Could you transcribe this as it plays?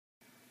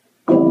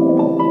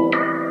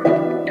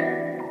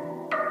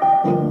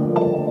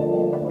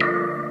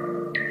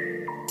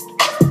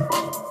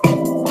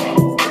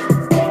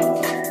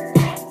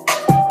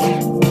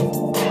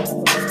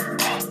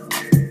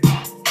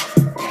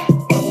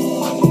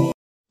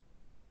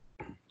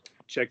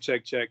Check,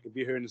 check, check. If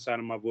you're hearing the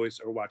sound of my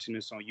voice or watching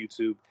this on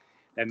YouTube,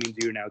 that means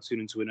you're now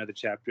tuned into another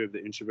chapter of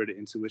the Introverted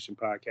Intuition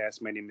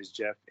Podcast. My name is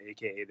Jeff,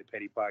 a.k.a. the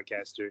Petty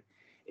Podcaster,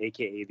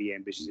 a.k.a. the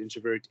Ambitious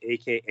Introvert,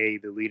 a.k.a.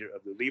 the leader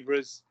of the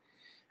Libras.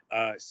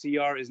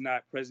 CR is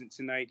not present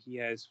tonight. He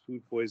has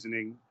food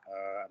poisoning.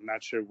 I'm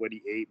not sure what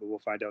he ate, but we'll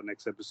find out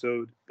next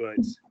episode. But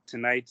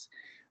tonight,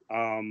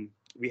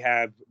 we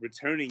have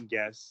returning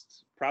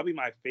guests, probably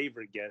my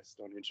favorite guest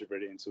on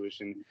Introverted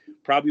Intuition,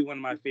 probably one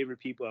of my favorite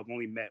people I've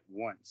only met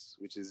once,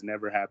 which has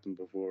never happened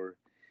before.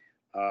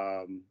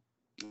 And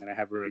I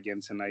have her again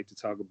tonight to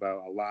talk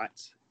about a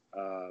lot.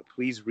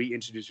 Please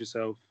reintroduce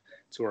yourself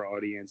to our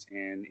audience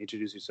and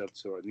introduce yourself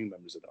to our new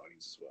members of the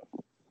audience as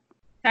well.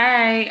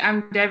 Hi,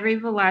 I'm Debbie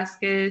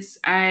Velasquez.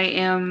 I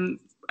am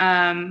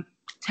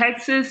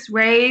Texas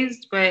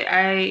raised, but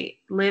I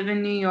live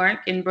in New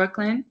York, in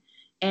Brooklyn,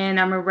 and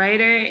I'm a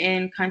writer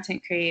and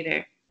content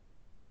creator.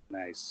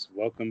 Nice.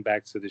 Welcome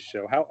back to the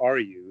show. How are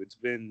you? It's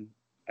been,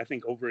 I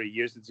think, over a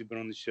year since you've been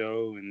on the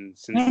show, and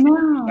since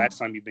last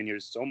time you've been here,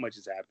 so much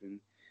has happened.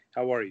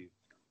 How are you?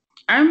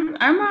 I'm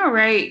all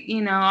right.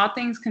 You know, all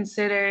things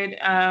considered.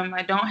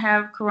 I don't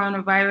have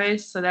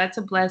coronavirus, so that's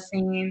a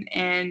blessing,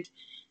 and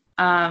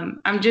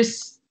I'm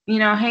just,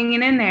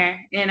 hanging in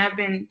there, and I've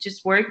been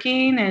just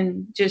working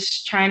and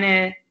just trying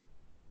to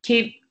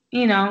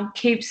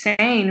keep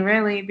sane,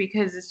 really,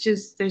 because it's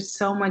just, there's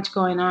so much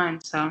going on.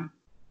 So,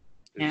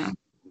 yeah.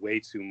 Way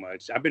too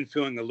much. I've been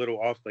feeling a little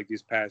off like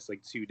these past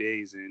 2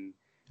 days, and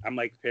I'm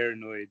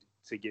paranoid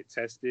to get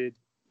tested,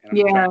 and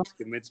I'm trying to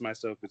convince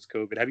myself it's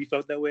COVID. Have you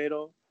felt that way at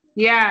all?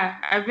 Yeah,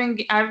 I've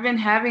been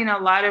having a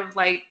lot of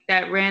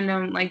that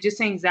random, just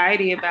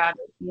anxiety about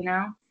it,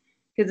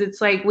 because it's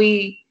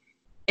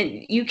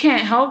and you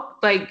can't help,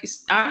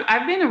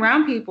 I've been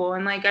around people,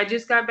 and I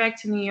just got back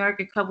to New York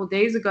a couple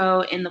days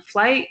ago, and the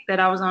flight that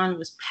I was on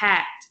was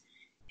packed.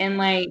 And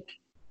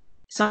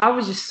so I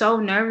was just so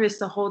nervous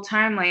the whole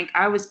time.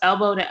 I was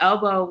elbow to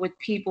elbow with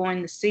people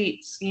in the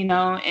seats,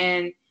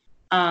 and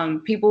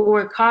people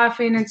were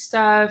coughing and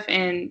stuff.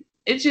 And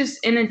it's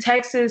just, and in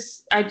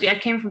Texas, I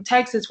came from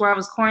Texas where I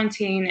was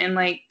quarantined, and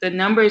the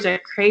numbers are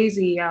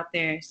crazy out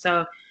there.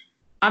 So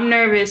I'm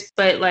nervous,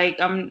 but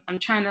I'm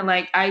trying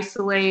to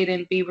isolate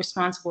and be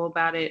responsible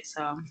about it.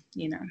 So,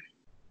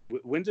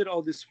 When did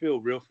all this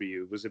feel real for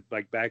you? Was it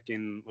back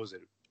in, what was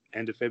it,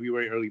 end of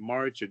February, early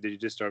March, or did you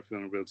just start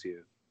feeling real to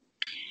you?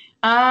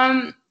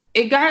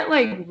 It got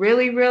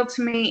really real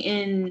to me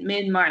in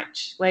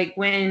mid-March.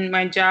 When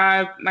my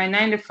job, my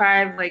 9 to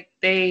 5,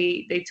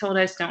 they told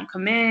us don't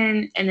come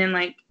in, and then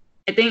I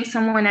think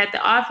someone at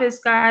the office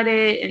got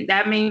it, and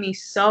that made me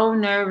so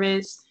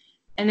nervous.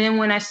 And then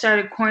when I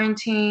started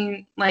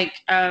quarantine, I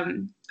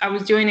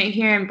was doing it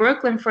here in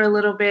Brooklyn for a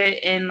little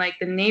bit, and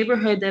the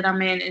neighborhood that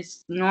I'm in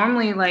is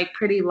normally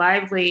pretty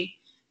lively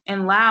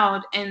and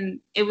loud, and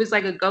it was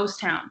like a ghost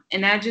town,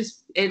 and that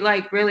just, it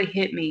really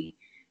hit me.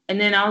 And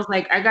then I was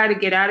I got to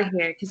get out of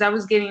here, because I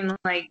was getting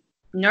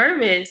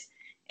nervous,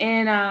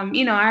 and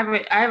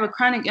I have a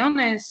chronic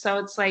illness, so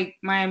it's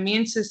my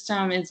immune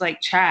system is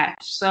trash.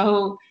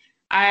 So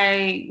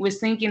I was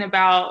thinking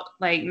about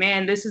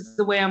man, this is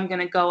the way I'm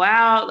gonna go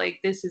out.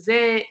 This is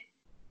it.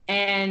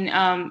 And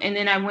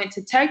then I went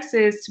to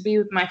Texas to be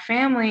with my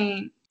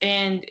family,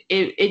 and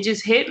it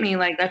just hit me.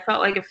 I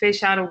felt like a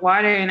fish out of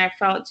water, and I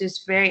felt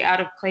just very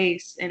out of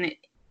place. And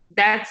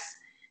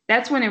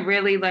that's when it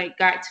really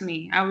got to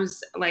me. I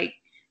was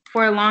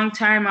for a long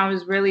time, I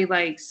was really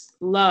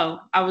low.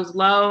 I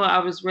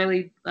was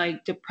really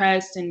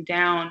depressed and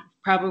down,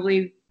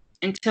 probably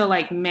until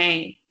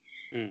May.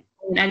 Mm.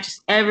 And I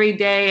just, every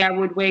day I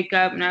would wake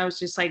up and I was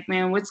just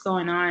man, what's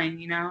going on?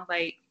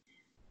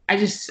 I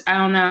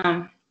don't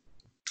know.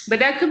 But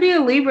that could be a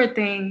Libra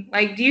thing.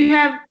 Do you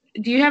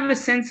have a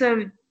sense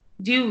of,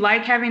 do you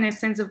like having a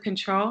sense of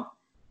control?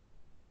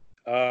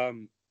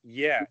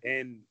 Yeah.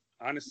 And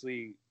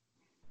honestly,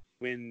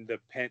 when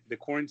the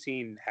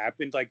quarantine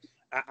happened,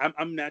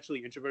 I'm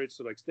naturally introverted,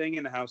 so staying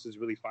in the house is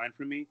really fine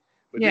for me.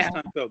 But this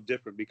time felt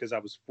different because I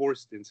was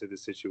forced into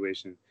this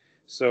situation.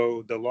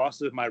 So the loss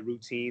of my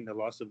routine, the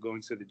loss of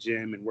going to the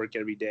gym and work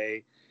every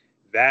day,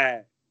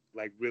 that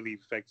really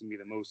affected me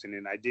the most. And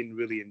then I didn't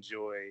really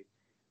enjoy.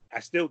 I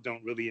still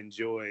don't really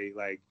enjoy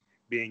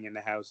being in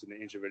the house and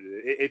the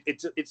introverted. It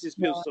just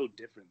feels so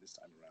different this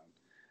time around.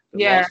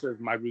 The loss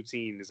of my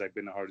routine has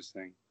been the hardest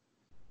thing.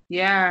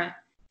 Yeah.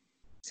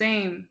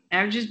 Same.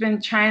 I've just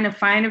been trying to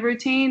find a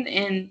routine,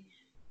 and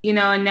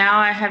and now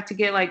I have to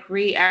get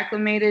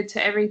reacclimated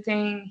to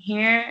everything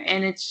here,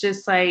 and it's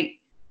just I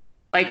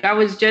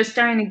was just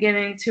starting to get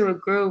into a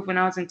groove when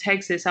I was in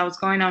Texas. I was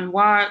going on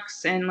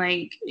walks and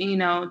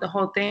the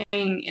whole thing,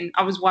 and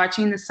I was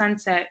watching the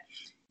sunset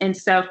and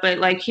stuff.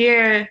 But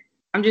here,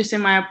 I'm just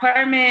in my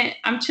apartment.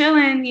 I'm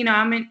chilling.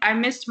 I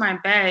missed my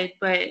bed,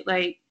 but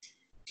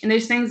and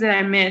there's things that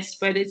I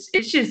missed, but it's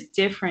just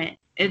different.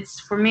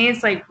 For me,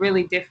 it's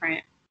really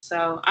different.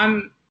 So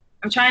I'm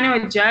trying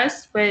to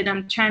adjust, but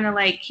I'm trying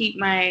to keep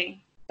my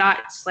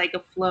thoughts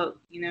afloat,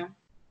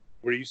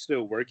 Were you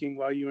still working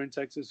while you were in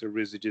Texas, or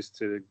was it just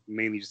to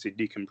mainly just to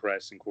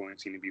decompress and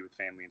quarantine and be with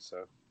family and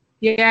stuff?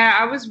 Yeah,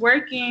 I was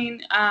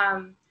working,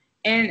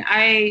 and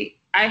I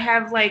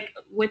have like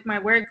with my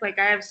work, like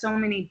I have so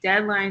many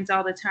deadlines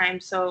all the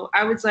time. So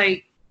I was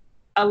like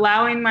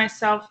allowing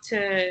myself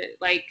to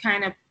like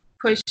kind of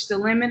push the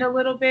limit a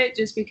little bit,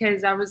 just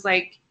because I was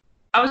like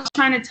I was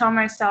trying to tell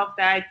myself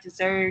that I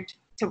deserved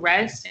to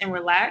rest and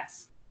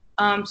relax.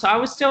 So I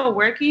was still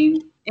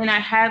working, and I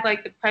had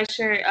like the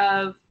pressure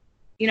of,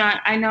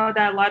 I know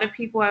that a lot of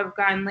people have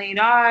gotten laid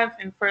off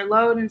and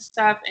furloughed and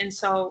stuff, and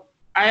so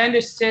I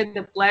understood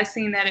the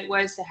blessing that it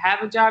was to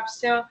have a job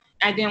still.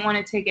 I didn't want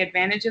to take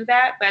advantage of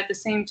that, but at the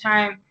same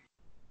time,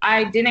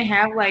 I didn't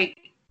have like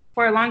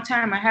for a long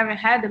time I haven't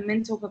had the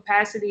mental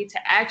capacity to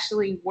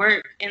actually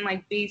work and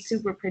like be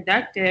super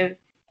productive.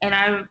 And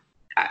I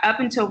up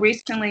until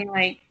recently,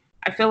 like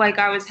I feel like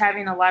I was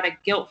having a lot of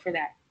guilt for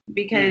that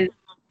because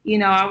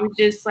I was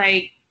just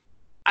like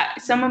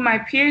some of my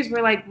peers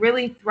were like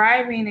really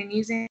thriving and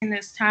using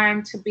this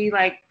time to be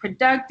like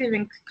productive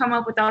and come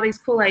up with all these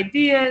cool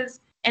ideas.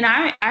 And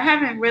I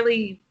haven't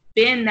really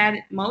been that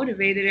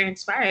motivated or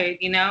inspired.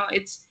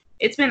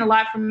 It's been a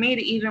lot for me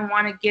to even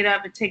want to get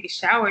up and take a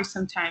shower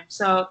sometimes.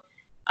 So,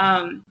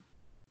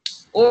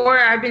 or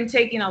I've been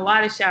taking a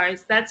lot of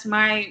showers. That's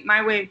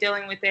my way of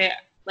dealing with it.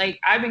 Like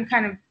I've been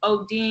kind of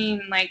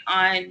ODing like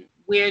on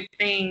weird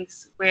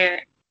things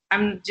where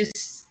I'm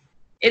just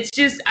it's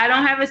just I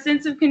don't have a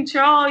sense of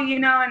control,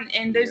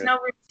 and there's no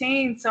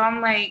routine. So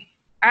I'm like,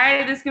 all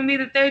right, this can be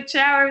the third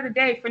shower of the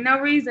day for no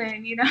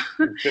reason.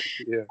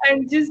 Yeah.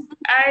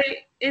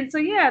 And so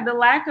yeah, the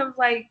lack of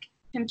like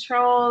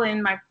control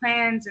and my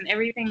plans and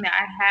everything that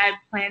I had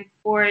planned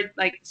for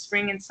like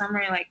spring and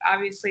summer, like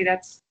obviously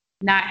that's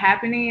not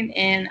happening,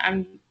 and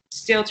I'm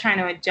still trying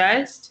to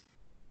adjust,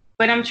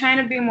 but I'm trying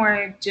to be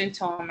more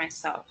gentle on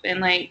myself and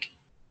like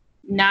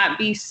not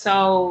be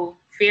so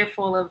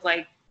fearful of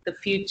like the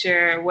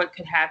future or what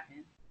could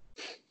happen.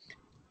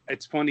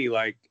 It's funny,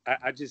 like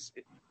I've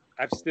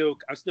still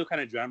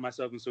kind of drowned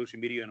myself in social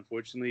media,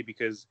 unfortunately,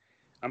 because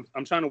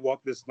I'm trying to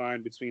walk this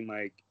line between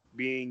like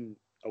being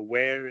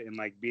aware and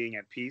like being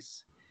at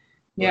peace.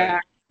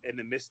 Yeah. But in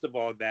the midst of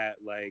all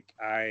that, like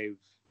I've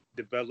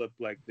developed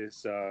like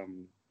this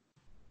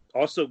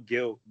also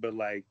guilt, but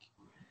like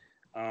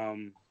I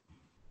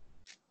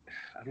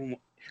don't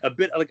a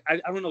bit like I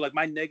don't know, like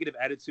my negative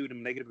attitude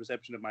and negative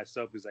perception of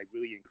myself is like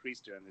really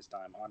increased during this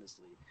time,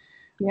 honestly.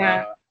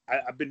 Yeah.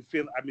 I've been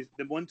feeling. I mean,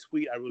 the one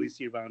tweet I really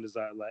see around is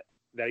like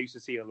that I used to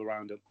see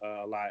around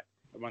a lot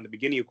around the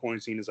beginning of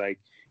quarantine is like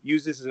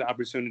use this as an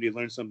opportunity to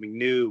learn something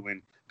new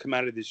and come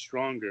out of this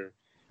stronger.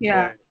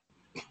 Yeah.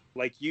 But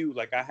like you,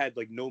 like I had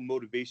like no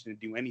motivation to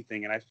do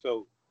anything, and I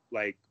felt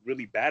like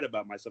really bad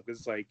about myself because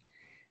it's like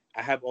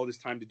I have all this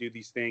time to do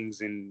these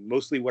things, and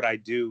mostly what I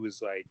do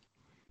is like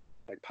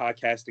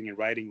podcasting and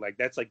writing. Like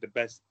that's like the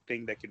best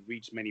thing that could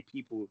reach many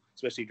people,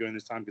 especially during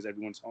this time because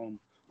everyone's home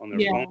on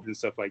their phones and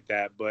stuff like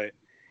that. But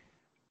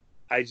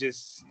I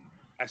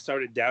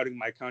started doubting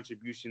my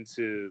contribution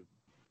to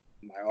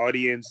my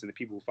audience and the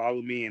people who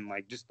follow me and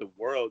like just the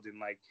world, and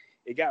like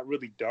it got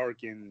really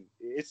dark, and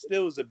it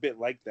still is a bit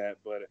like that,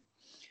 but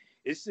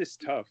it's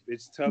just tough.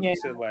 It's tough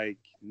to like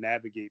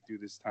navigate through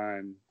this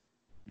time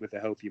with a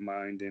healthy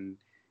mind and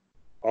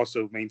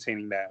also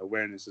maintaining that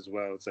awareness as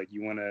well. It's like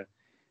you want to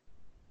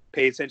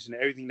pay attention to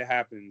everything that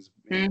happens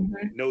and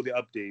know the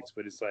updates,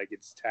 but it's like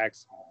it's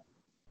taxing.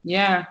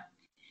 Yeah,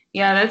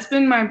 that's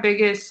been my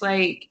biggest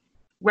like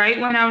right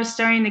when I was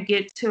starting to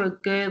get to a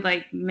good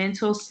like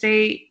mental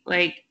state,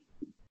 like,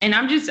 and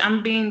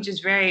I'm being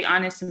just very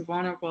honest and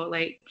vulnerable,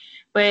 like,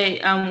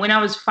 but when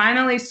I was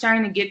finally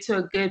starting to get to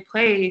a good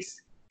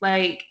place,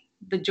 like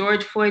the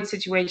George Floyd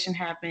situation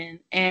happened,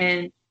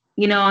 and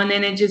and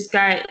then it just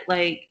got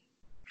like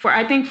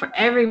I think for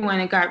everyone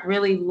it got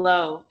really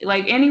low,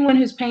 like anyone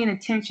who's paying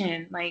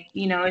attention, like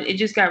it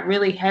just got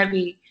really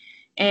heavy,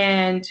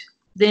 and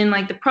then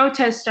like the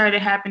protests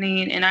started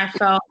happening, and I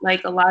felt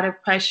like a lot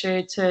of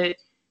pressure to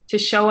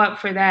show up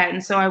for that,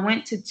 and so I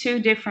went to 2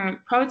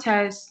 different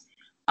protests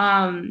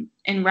and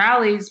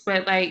rallies,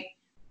 but like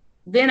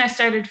then I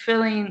started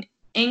feeling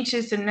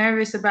anxious and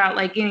nervous about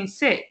like getting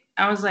sick.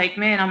 I was like,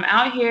 man, I'm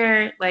out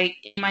here, like,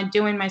 am I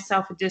doing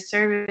myself a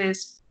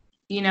disservice?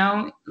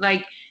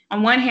 Like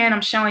on one hand,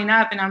 I'm showing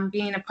up and I'm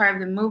being a part of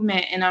the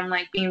movement and I'm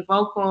like being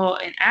vocal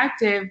and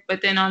active,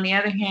 but then on the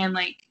other hand,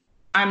 like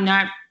I'm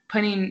not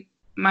putting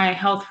my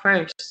health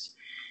first.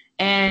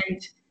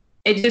 And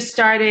it just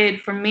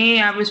started for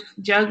me. I was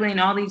juggling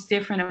all these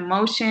different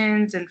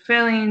emotions and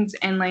feelings,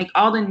 and like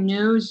all the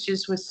news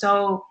just was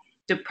so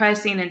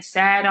depressing and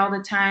sad all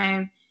the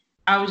time.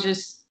 I was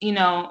just,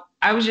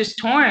 I was just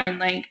torn.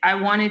 Like I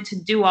wanted to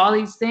do all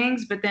these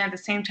things, but then at the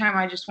same time,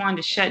 I just wanted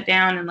to shut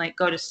down and like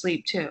go to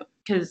sleep too,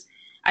 because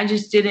I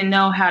just didn't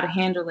know how to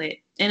handle it.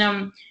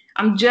 And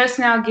I'm just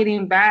now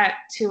getting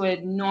back to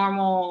a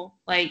normal,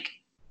 like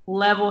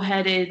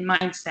level-headed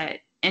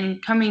mindset,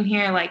 and coming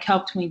here like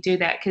helped me do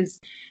that,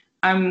 because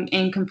I'm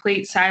in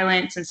complete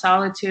silence and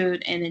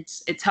solitude, and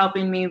it's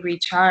helping me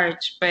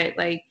recharge. But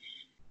like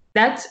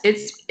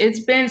It's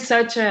been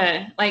such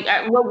a like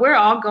what we're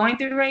all going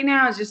through right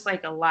now is just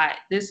like a lot.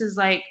 This is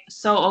like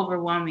so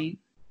overwhelming.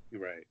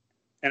 Right.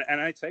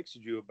 And I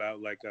texted you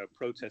about like a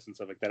protest and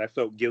stuff like that. I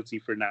felt guilty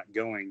for not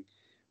going,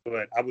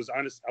 but I was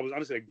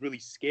honestly like really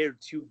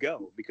scared to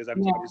go because I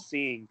Yeah. was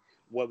seeing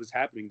what was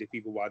happening to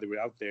people while they were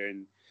out there.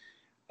 And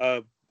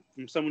uh,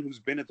 from someone who's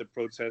been at the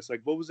protest,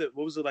 like what was it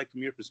like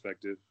from your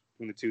perspective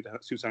from the two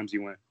times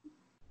you went?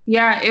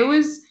 Yeah, it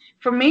was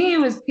for me it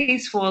was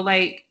peaceful.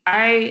 Like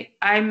I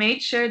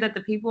made sure that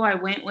the people I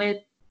went with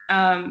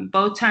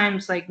both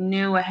times like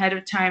knew ahead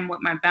of time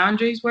what my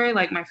boundaries were,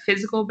 like my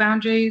physical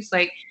boundaries.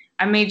 Like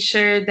I made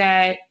sure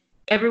that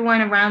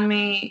everyone around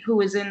me who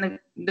was in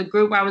the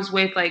group I was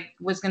with like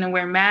was going to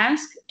wear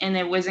masks and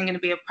it wasn't going to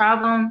be a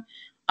problem.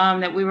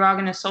 That we were all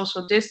going to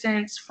social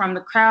distance from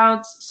the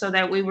crowds so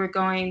that we were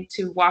going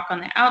to walk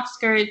on the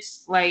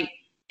outskirts like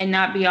and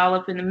not be all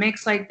up in the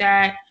mix like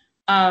that.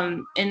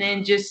 And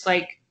then just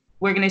like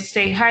we're gonna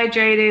stay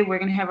hydrated, we're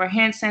gonna have our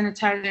hand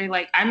sanitizer.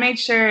 Like I made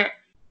sure,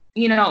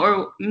 you know,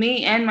 or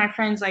me and my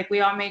friends, like we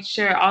all made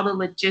sure all the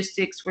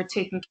logistics were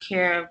taken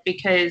care of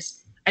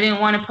because I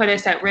didn't want to put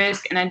us at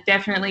risk, and I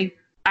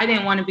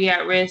didn't want to be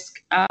at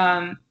risk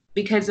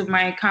because of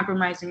my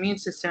compromised immune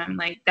system.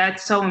 Like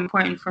that's so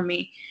important for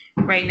me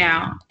right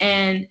now,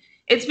 and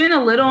it's been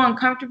a little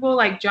uncomfortable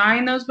like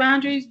drawing those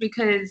boundaries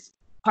because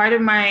part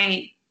of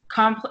my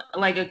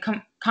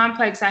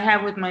complex I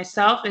have with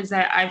myself is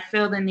that I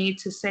feel the need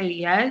to say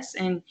yes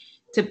and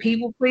to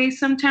people please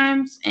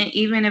sometimes, and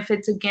even if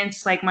it's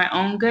against like my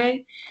own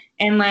good,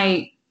 and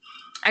like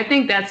I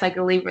think that's like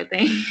a Libra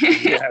thing.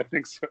 Yeah, I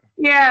think so.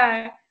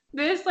 Yeah,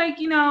 there's like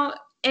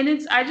and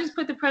it's I just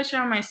put the pressure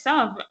on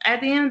myself. At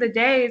the end of the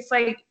day, it's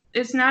like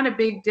it's not a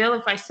big deal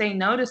if I say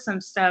no to some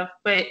stuff,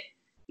 but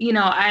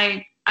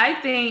I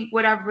think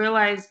what I've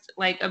realized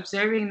like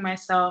observing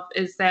myself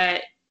is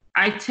that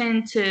I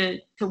tend to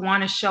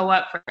want to show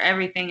up for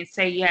everything and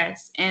say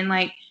yes. And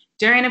like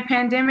during a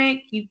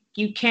pandemic,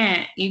 you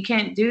can't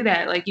do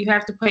that. Like you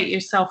have to put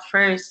yourself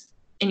first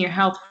and your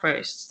health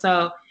first.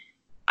 So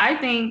I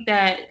think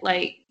that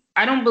like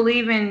I don't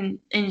believe in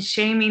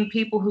shaming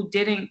people who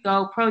didn't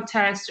go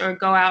protest or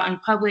go out in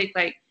public.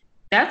 Like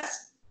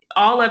that's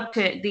all up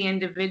to the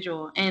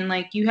individual, and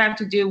like you have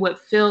to do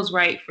what feels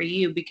right for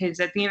you because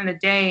at the end of the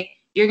day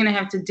you're going to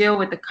have to deal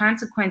with the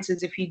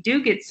consequences if you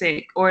do get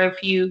sick or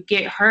if you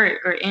get hurt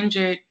or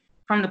injured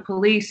from the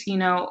police,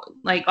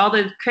 like all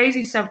the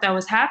crazy stuff that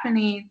was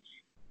happening.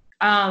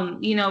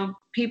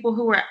 People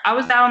who were, I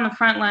was out on the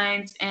front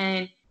lines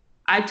and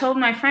I told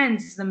my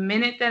friends the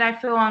minute that I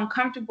feel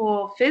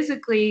uncomfortable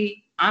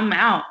physically, I'm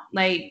out.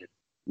 Like,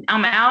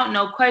 I'm out,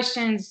 no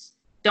questions.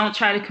 Don't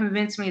try to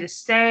convince me to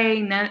stay,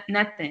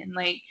 nothing.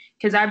 Like,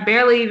 because I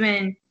barely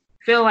even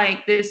feel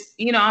like this,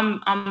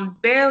 I'm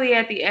barely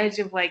at the edge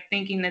of like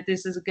thinking that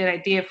this is a good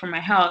idea for my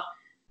health.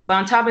 But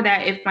on top of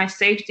that, if my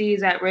safety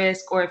is at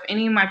risk or if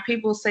any of my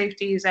people's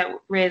safety is at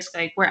risk,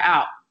 like we're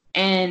out.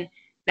 And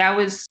that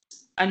was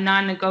a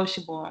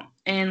non-negotiable.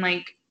 And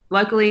like,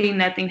 luckily,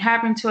 nothing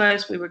happened to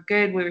us. We were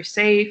good. We were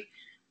safe.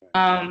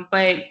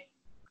 But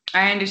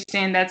I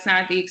understand that's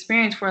not the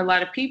experience for a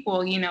lot of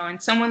people,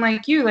 and someone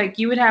like you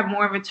would have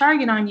more of a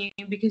target on you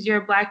because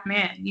you're a Black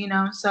man,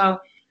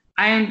 So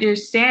I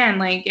understand,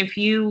 like, if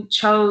you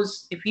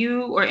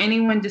or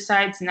anyone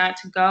decides not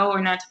to go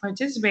or not to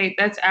participate,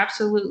 that's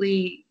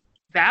absolutely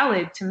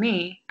valid to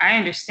me. I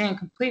understand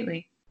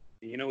completely.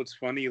 It's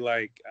funny.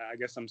 Like, I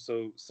guess I'm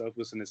so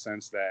selfless in the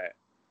sense that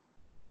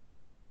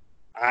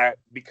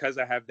because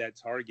I have that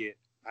target,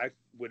 I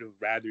would have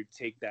rather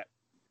take that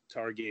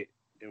target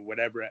and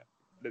whatever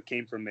that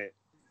came from it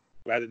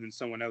rather than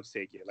someone else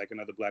take it, like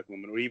another Black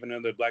woman or even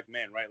another Black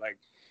man, right? Like,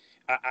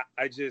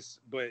 I just,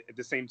 but at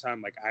the same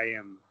time, like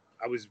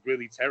I was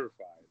really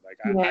terrified. Like,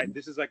 Yeah.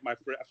 this is like I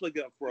feel like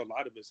for a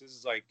lot of us, this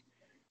is like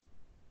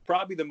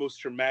probably the most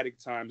traumatic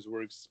times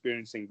we're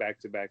experiencing back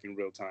to back in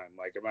real time.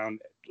 Like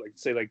around, like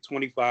say, like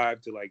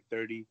 25 to like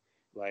 30,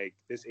 like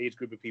this age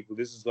group of people.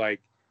 This is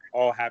like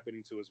all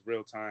happening to us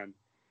real time,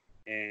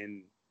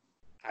 and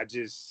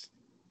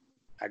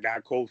I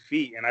got cold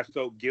feet, and I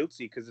felt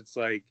guilty because it's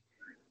like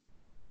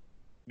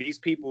these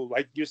people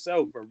like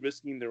yourself are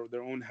risking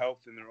their own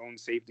health and their own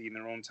safety and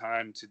their own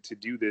time to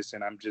do this,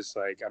 and I'm just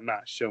like I'm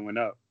not showing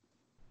up,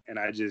 and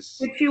I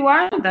just But you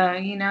are though,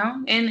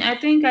 and I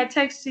think I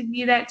texted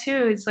you that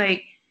too. It's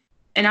like,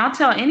 and I'll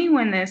tell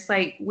anyone this,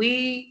 like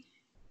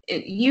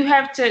you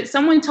have to,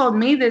 someone told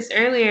me this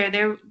earlier.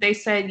 They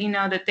said,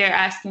 that they're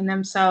asking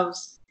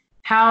themselves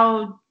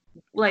how,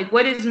 like,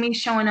 what does me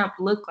showing up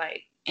look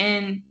like?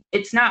 And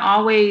it's not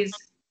always,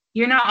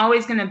 you're not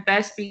always going to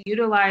best be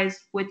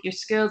utilized with your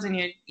skills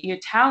and your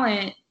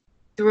talent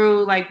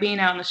through like being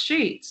out in the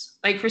streets.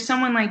 Like for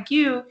someone like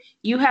you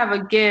have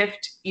a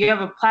gift, you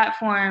have a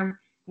platform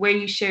where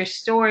you share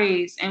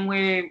stories and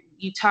where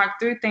you talk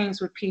through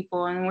things with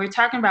people, and we're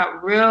talking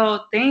about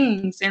real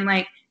things, and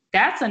like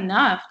that's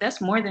enough.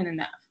 That's more than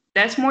enough.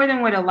 That's more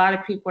than what a lot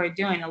of people are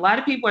doing. A lot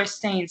of people are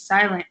staying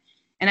silent.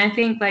 And I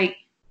think like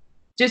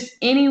just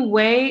any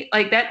way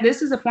like that.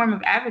 This is a form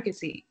of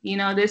advocacy. You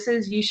know, this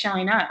is you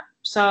showing up.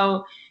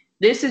 So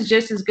this is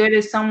just as good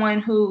as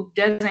someone who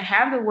doesn't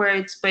have the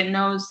words but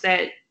knows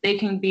that they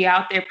can be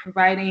out there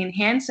providing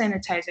hand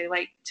sanitizer.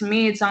 Like, to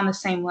me, it's on the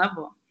same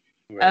level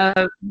Right.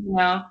 of, you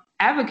know,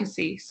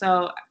 advocacy.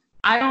 So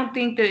I don't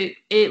think that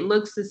it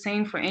looks the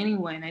same for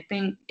anyone. I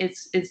think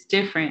it's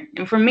different.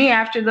 And for me,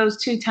 after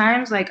those 2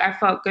 times, like, I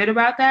felt good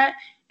about that,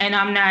 and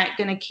I'm not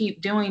gonna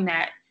keep doing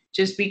that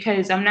just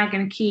because I'm not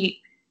gonna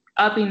keep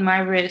upping my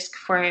risk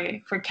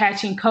for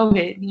catching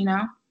COVID. You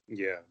know?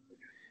 Yeah.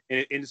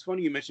 And it's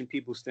funny you mentioned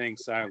people staying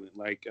silent.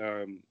 Like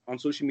on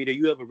social media,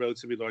 you have a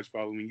relatively large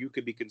following. You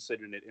could be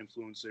considered an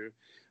influencer.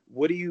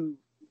 What do you?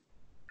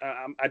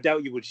 I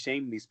doubt you would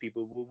shame these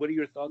people. What are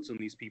your thoughts on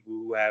these people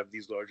who have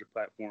these larger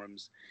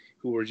platforms,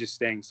 who are just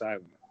staying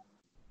silent?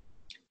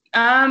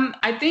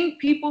 I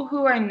think people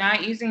who are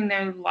not using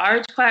their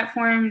large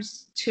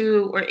platforms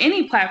or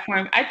any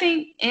platform, I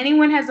think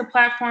anyone has a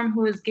platform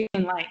who is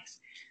getting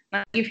likes.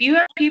 Like, if you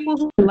have people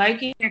who are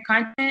liking your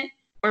content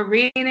or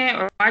reading it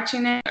or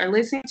watching it or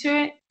listening to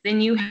it,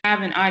 then you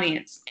have an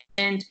audience.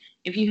 And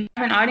if you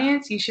have an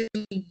audience, you should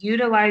be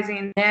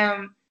utilizing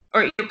them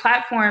or your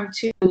platform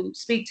to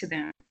speak to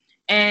them.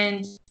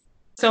 And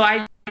so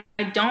I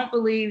don't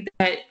believe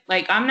that,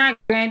 like, I'm not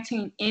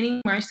granting any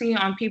mercy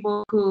on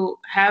people who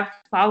have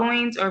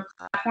followings or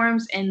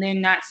platforms and they're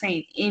not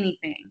saying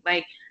anything.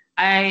 Like,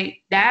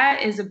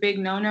 that is a big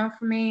no-no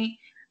for me.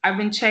 I've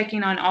been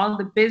checking on all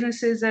the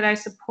businesses that I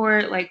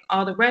support, like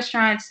all the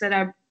restaurants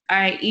that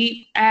I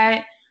eat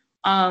at,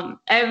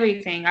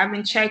 everything. I've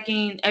been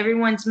checking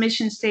everyone's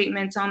mission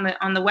statements on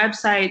the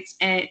websites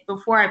and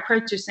before I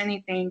purchase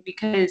anything,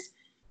 because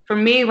for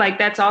me, like,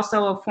 that's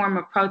also a form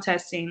of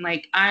protesting.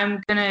 Like,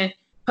 I'm gonna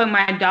put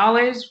my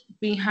dollars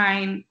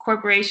behind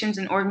corporations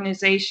and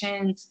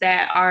organizations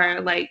that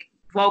are, like,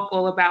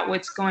 vocal about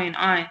what's going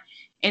on.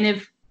 And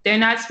if they're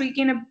not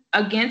speaking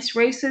against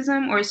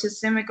racism or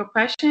systemic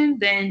oppression,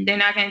 then they're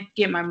not going to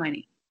get my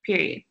money,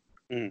 period.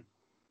 Mm.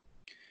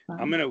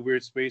 I'm in a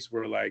weird space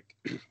where, like,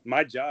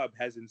 my job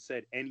hasn't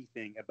said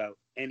anything about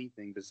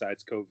anything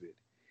besides COVID.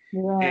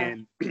 Yeah.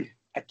 And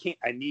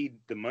I need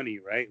the money,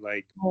 right?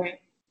 Like,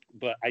 Right.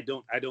 but I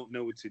don't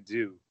know what to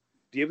do.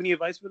 Do you have any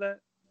advice for that?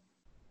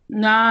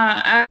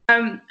 Nah,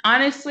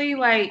 honestly,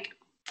 like,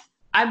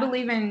 I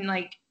believe in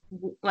like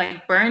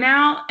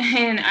burnout,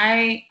 and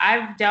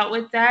I've dealt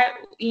with that,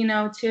 you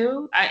know,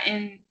 too.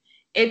 And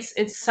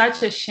it's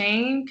such a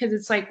shame, because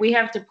it's like we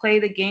have to play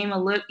the game a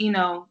little, you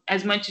know,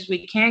 as much as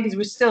we can, because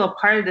we're still a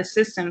part of the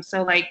system.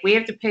 So, like, we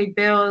have to pay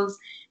bills,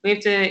 we have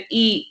to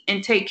eat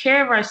and take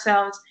care of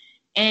ourselves.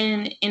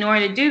 And in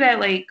order to do that,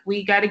 like,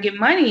 we got to get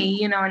money,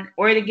 you know. In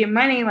order to get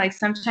money, like,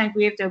 sometimes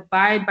we have to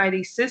abide by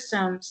these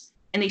systems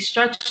and these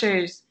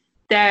structures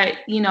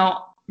that, you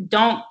know,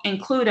 don't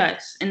include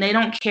us and they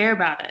don't care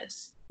about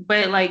us.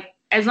 But, like,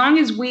 as long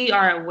as we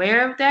are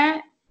aware of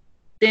that,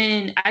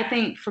 then I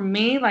think for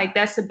me, like,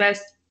 that's the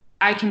best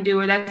I can do,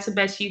 or that's the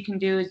best you can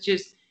do, is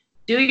just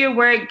do your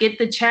work, get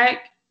the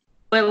check,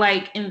 but,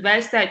 like,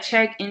 invest that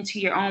check into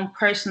your own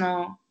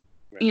personal,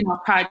 Right. you know,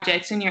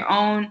 projects and your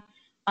own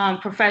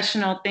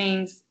professional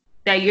things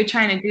that you're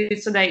trying to do,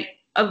 so that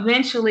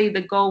eventually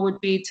the goal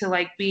would be to,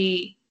 like,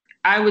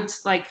 I would,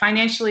 like,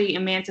 financially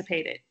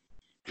emancipated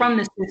from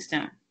the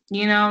system.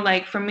 You know,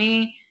 like, for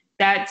me,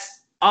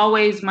 that's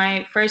always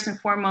my first and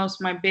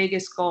foremost, my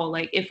biggest goal.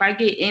 Like, if I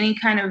get any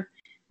kind of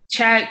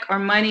check or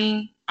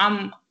money,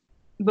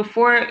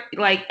 before,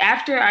 like,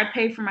 after I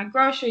pay for my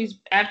groceries,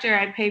 after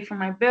I pay for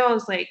my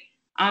bills, like,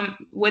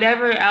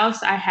 whatever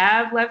else I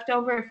have left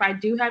over, if I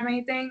do have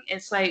anything,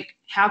 it's like,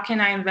 how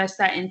can I invest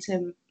that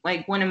into,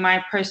 like, one of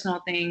my personal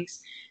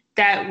things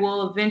that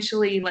will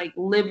eventually, like,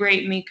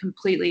 liberate me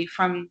completely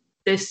from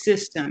this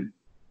system.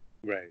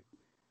 Right.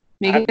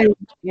 I've Because, never,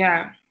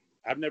 yeah.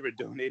 I've never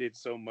donated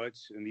so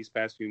much in these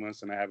past few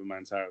months than I have in my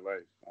entire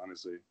life,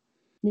 honestly.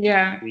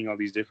 Yeah. Seeing all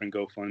these different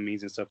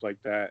GoFundMe's and stuff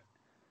like that.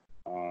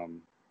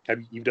 Have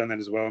you done that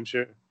as well? I'm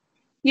sure.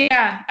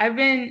 Yeah, I've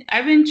been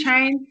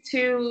trying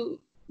to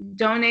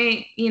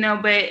donate, you know,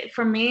 but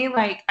for me,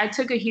 like, I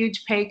took a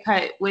huge pay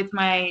cut with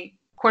my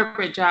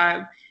corporate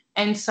job.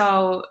 And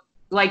so,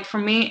 like, for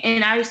me,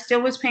 and I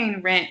still was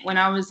paying rent when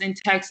I was in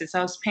Texas.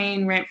 I was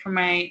paying rent for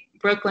my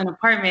Brooklyn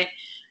apartment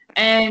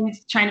and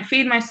trying to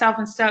feed myself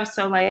and stuff.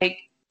 So, like,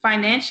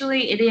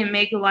 financially, it didn't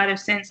make a lot of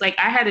sense. Like,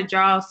 I had to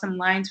draw some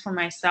lines for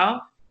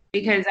myself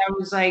because I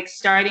was, like,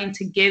 starting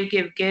to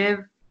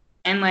give,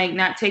 and, like,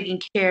 not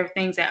taking care of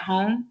things at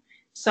home.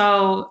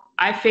 So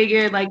I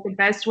figured, like, the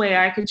best way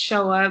I could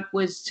show up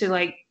was to,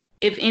 like,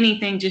 if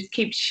anything, just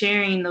keep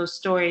sharing those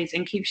stories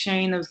and keep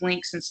sharing those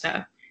links and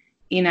stuff,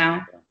 you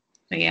know?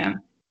 So, yeah.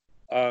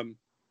 Um,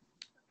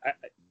 I,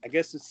 I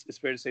guess it's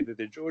fair to say that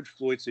the George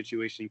Floyd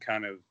situation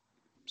kind of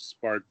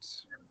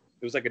sparked,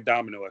 it was like a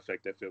domino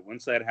effect, I feel.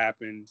 Once that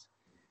happened,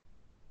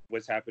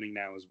 what's happening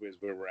now is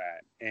where we're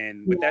at.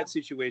 And with that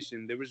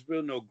situation, there was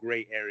real no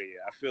gray area.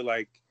 I feel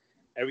like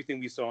everything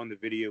we saw in the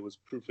video was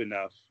proof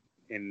enough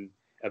and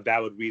a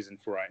valid reason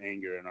for our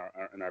anger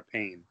and our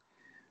pain.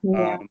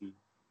 Yeah.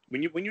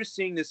 when you're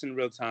seeing this in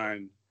real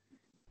time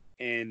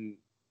and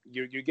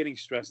you're getting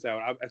stressed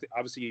out,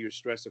 obviously your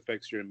stress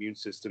affects your immune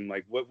system.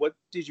 Like what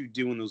did you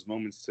do in those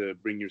moments to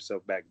bring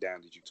yourself back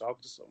down? Did you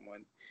talk to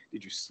someone?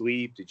 Did you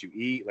sleep? Did you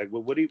eat? Like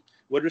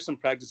what are some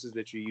practices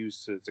that you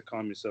use to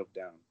calm yourself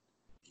down?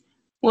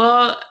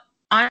 Well,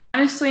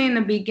 honestly, in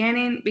the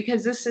beginning,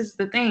 because this is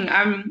the thing,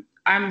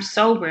 I'm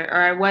sober,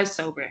 or I was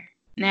sober.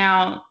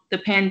 Now the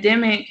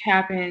pandemic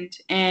happened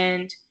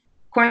and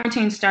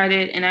quarantine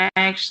started, and I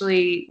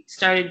actually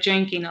started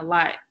drinking a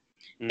lot.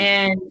 Mm.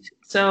 And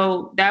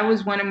so that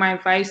was one of my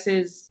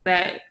vices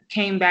that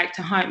came back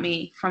to haunt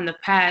me from the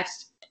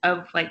past,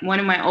 of like one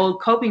of my old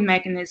coping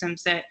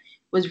mechanisms that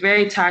was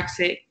very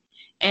toxic.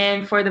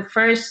 And for the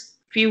first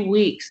few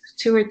weeks,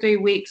 2 or 3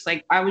 weeks,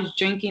 like I was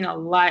drinking a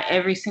lot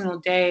every single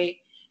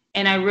day.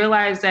 And I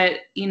realized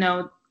that,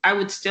 I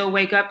would still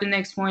wake up the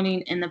next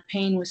morning and the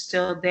pain was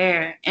still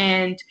there.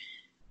 And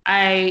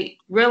I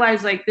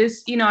realized like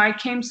this, I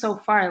came so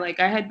far. Like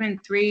I had been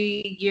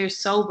 3 years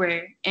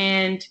sober,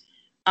 and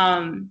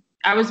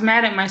I was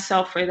mad at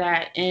myself for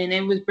that, and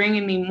it was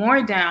bringing me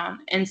more down.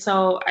 And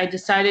so I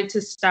decided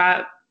to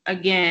stop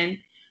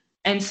again.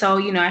 And so,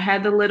 I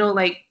had the little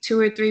like 2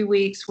 or 3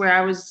 weeks where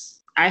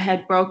I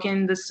had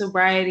broken the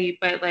sobriety,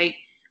 but like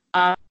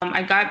I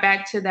got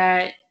back to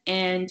that.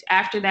 And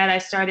after that, I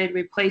started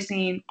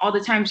replacing all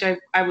the times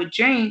I would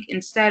drink.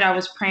 Instead, I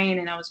was praying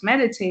and I was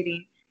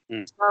meditating.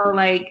 Mm. So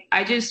like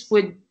I just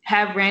would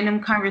have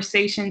random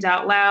conversations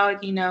out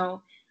loud,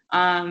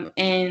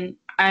 and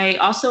I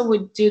also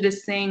would do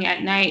this thing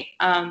at night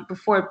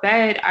before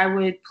bed. I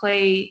would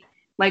play,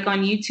 like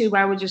on YouTube,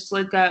 I would just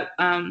look up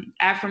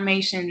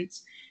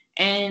affirmations,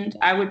 and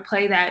I would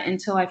play that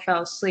until I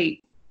fell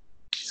asleep.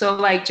 So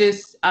like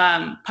just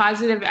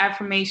positive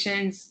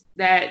affirmations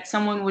that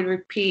someone would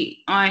repeat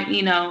on,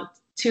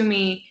 to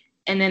me,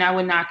 and then I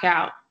would knock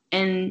out.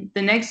 And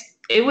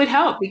it would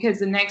help, because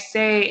the next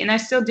day, and I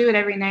still do it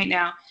every night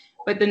now,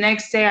 but the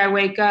next day I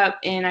wake up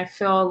and I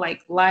feel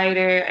like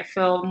lighter, I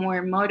feel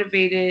more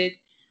motivated,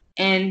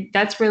 and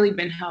that's really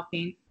been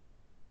helping.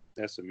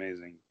 That's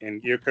amazing.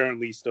 And you're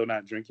currently still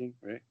not drinking,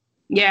 right?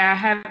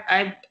 Yeah,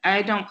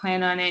 I don't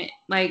plan on it.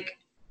 Like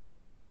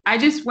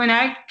when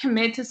I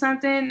commit to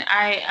something,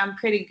 I'm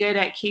pretty good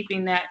at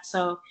keeping that.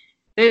 So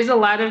there's a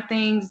lot of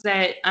things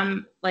that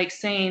I'm like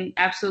saying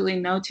absolutely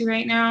no to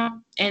right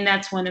now, and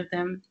that's one of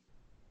them.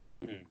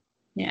 Mm.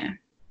 Yeah.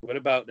 What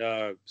about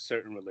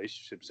certain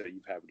relationships that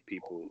you've had with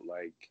people?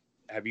 Like,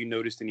 have you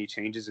noticed any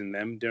changes in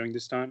them during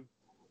this time?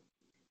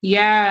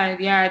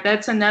 Yeah,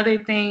 that's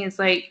another thing. Is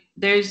like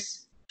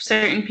there's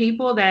certain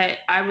people that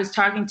I was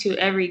talking to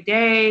every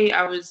day.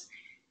 I was,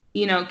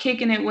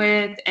 kicking it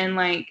with, and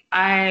like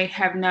I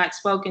have not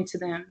spoken to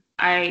them.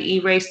 I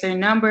erased their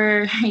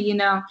number,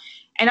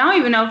 and I don't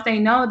even know if they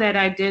know that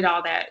I did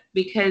all that,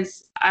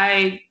 because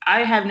I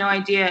have no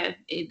idea.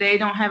 They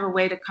don't have a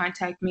way to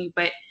contact me,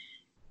 but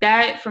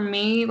that for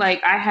me,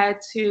 like I had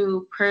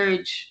to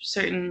purge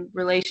certain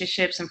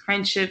relationships and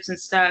friendships and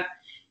stuff.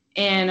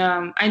 And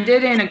I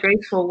did it in a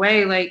graceful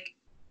way. Like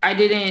I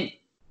didn't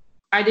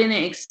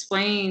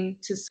explain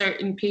to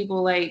certain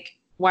people like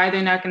why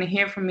they're not going to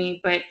hear from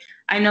me, but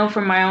I know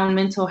for my own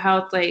mental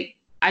health, like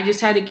I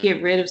just had to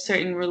get rid of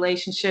certain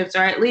relationships,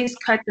 or at least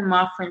cut them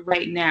off for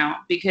right now,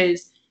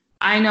 because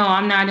I know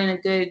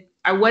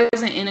I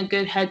wasn't in a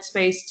good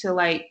headspace to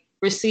like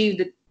receive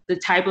the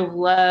type of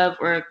love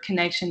or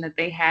connection that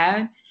they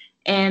had.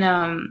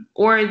 And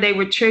or they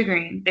were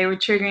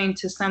triggering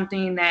to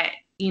something that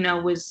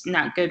was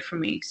not good for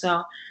me.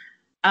 So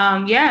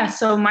yeah,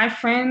 so my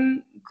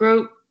friend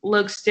group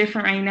looks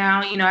different right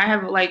now. I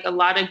have like a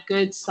lot of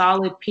good,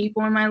 solid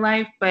people in my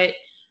life, but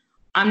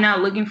I'm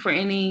not looking for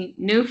any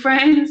new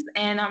friends,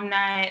 and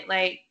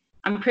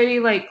I'm pretty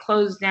like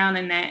closed down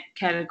in that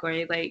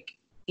category, like,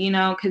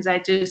 because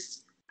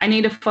I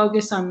need to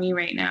focus on me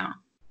right now.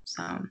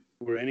 So.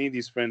 Were any of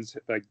these friends,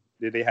 like,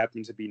 did they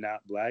happen to be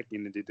not Black,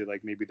 and did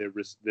like maybe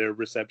their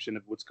reception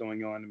of what's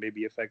going on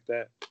maybe affect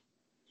that?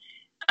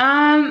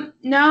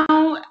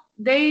 No,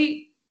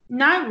 they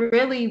not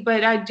really,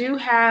 but I do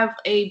have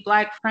a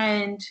Black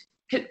friend,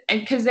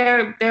 because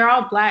they're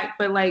all Black,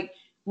 but like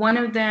one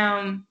of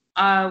them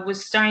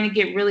was starting to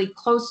get really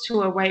close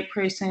to a white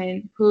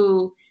person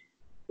who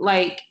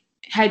like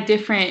had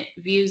different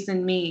views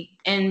than me,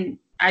 and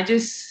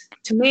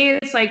to me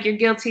it's like you're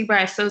guilty by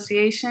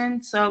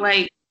association. So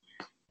like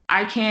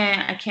I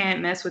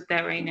can't mess with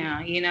that right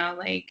now,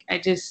 like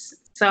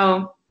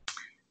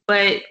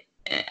but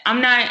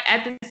I'm not,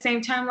 at the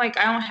same time, like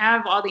I don't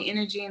have all the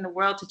energy in the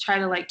world to try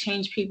to like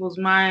change people's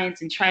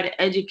minds and try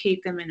to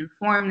educate them and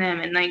inform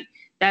them. And like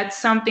that's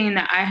something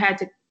that I had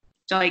to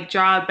like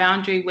draw a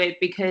boundary with,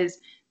 because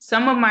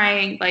some of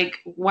my like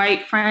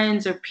white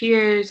friends or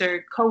peers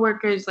or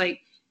coworkers,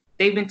 like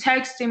they've been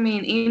texting me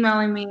and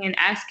emailing me and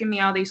asking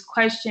me all these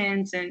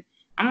questions, and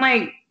I'm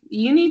like,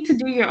 you need to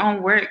do your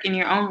own work and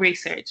your own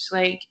research.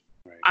 Like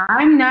Right.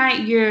 I'm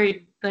not your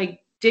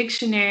like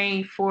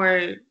dictionary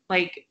for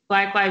like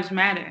Black Lives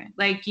Matter.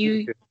 Like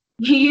you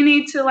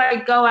need to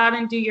like go out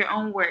and do your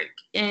own work.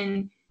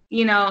 And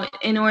in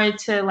order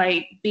to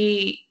like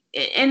be,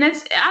 and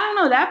that's, I don't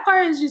know, that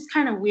part is just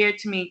kind of weird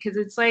to me, because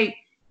it's like,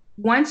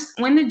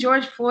 when the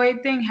George Floyd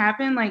thing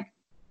happened, like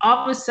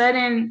all of a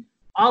sudden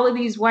all of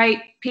these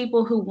white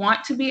people who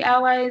want to be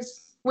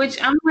allies, which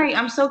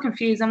I'm so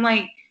confused. I'm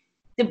like,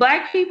 did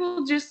black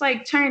people just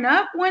like turn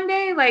up one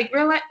day? Like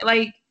realize,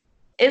 like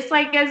it's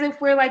like as if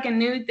we're like a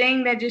new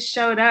thing that just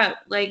showed up.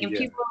 Like, and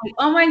people are like,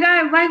 oh my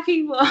God, black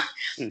people.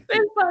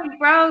 It's like,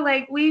 bro,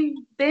 like we've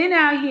been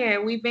out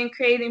here. We've been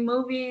creating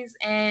movies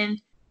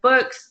and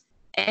books,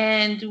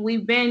 and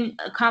we've been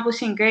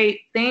accomplishing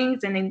great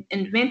things and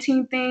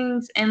inventing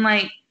things. And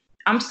like,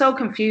 I'm so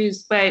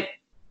confused, but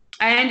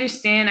I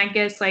understand, I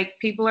guess, like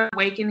people are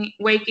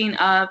waking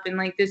up, and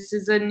like this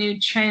is a new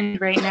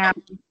trend right now.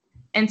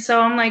 And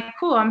so I'm like,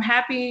 cool, I'm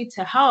happy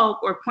to help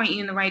or point you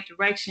in the right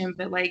direction,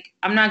 but like,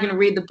 I'm not going to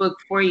read the book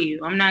for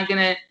you. I'm not going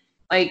to,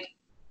 like,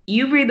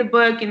 you read the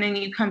book and then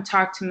you come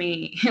talk to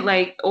me,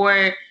 like,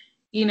 or,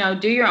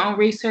 do your own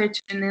research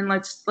and then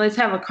let's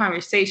have a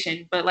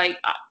conversation. But like,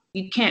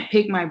 you can't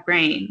pick my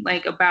brain,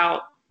 like,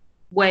 about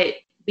what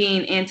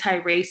being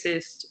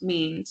anti-racist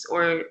means,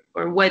 or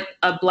what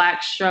a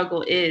Black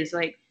struggle is.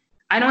 Like,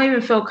 I don't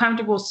even feel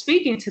comfortable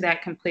speaking to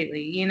that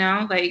completely,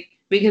 like,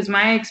 because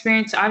my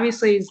experience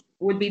obviously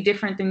would be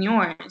different than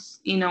yours,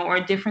 or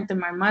different than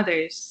my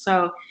mother's.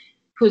 So,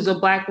 who's a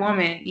Black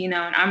woman, and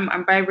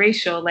I'm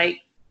biracial.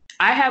 Like,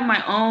 I have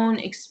my own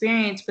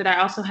experience, but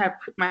I also have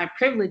my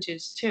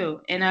privileges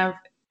too, and I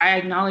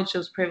acknowledge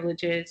those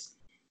privileges.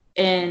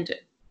 And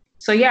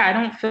so, yeah, I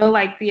don't feel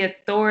like the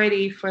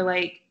authority for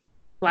like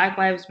Black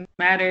Lives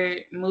Matter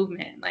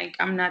movement. Like,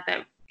 I'm not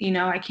that,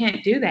 I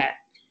can't do that.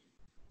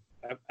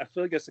 I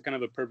feel like that's a kind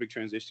of a perfect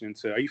transition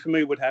into. Are you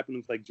familiar with what happened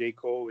with like J.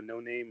 Cole and No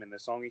Name and the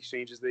song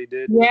exchanges they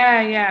did?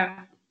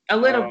 Yeah, a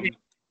little bit.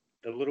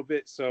 A little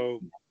bit. So,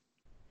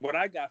 what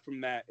I got from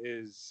that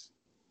is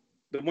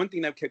the one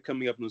thing that kept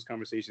coming up in those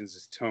conversations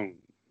is tone,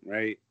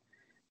 right?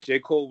 J.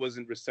 Cole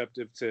wasn't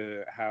receptive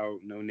to how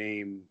No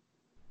Name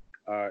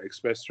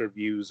expressed her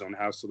views on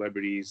how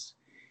celebrities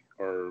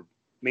are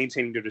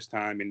maintaining their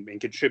time and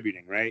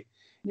contributing, right?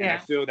 Yeah. And I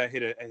feel that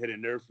hit a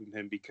nerve from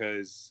him,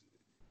 because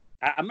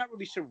I'm not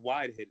really sure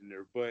why it hit a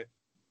nerve, but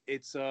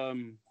it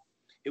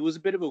was a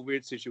bit of a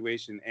weird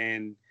situation.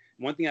 And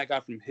one thing I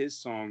got from his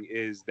song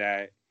is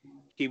that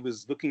he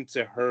was looking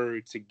to her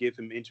to give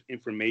him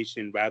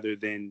information rather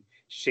than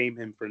shame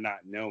him for not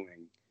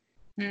knowing.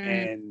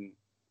 And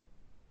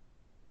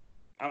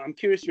I'm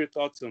curious your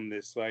thoughts on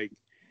this. Like,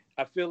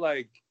 I feel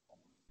like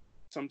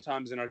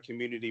sometimes in our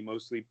community,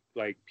 mostly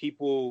like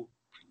people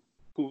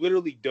who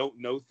literally don't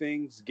know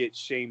things get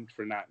shamed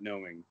for not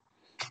knowing.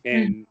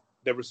 And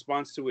the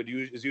response to it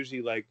is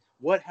usually like,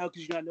 what? How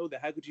could you not know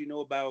that? How could you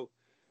know about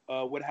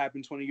what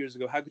happened 20 years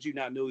ago? How could you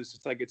not know this?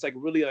 It's like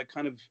really like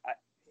kind of,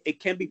 it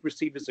can be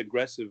perceived as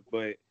aggressive,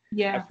 but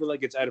I feel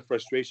like it's out of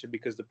frustration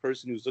because the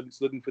person who's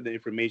looking for the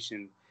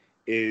information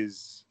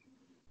is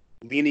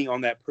leaning on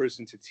that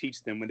person to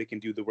teach them when they can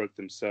do the work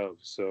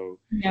themselves. So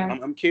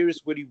I'm curious,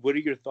 what are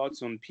your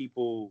thoughts on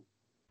people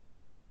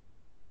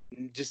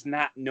just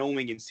not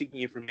knowing and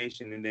seeking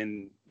information, and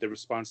then the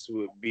response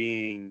to it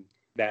being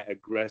that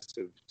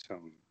aggressive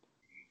tone?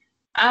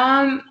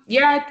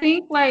 I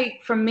think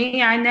like for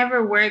me, I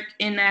never work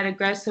in that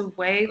aggressive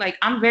way. Like,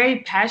 I'm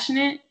very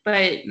passionate,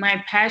 but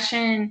my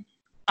passion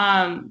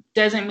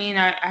doesn't mean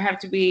I have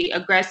to be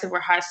aggressive or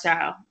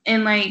hostile.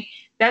 And like,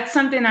 that's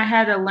something I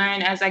had to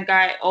learn as I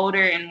got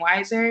older and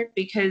wiser,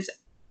 because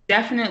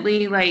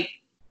definitely like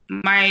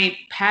my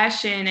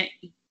passion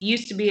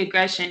used to be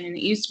aggression, and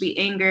it used to be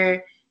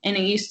anger, and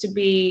it used to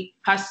be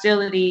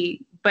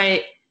hostility.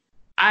 But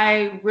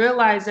I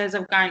realized as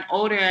I've gotten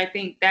older, I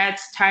think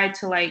that's tied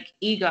to like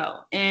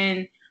ego.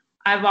 And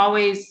I've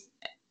always,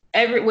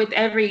 with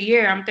every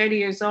year, I'm 30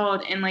 years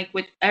old, and like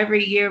with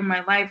every year of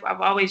my life,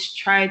 I've always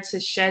tried to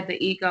shed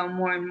the ego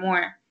more and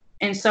more.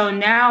 And so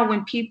now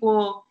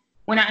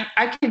when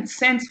I can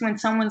sense when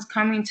someone's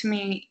coming to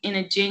me in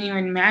a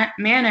genuine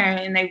manner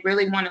and they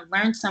really want to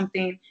learn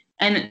something.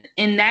 And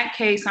in that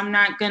case, I'm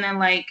not going to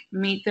like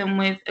meet them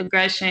with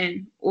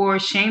aggression or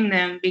shame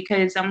them,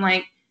 because I'm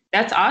like,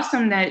 that's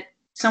awesome that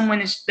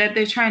that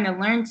they're trying to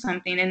learn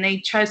something and they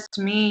trust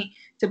me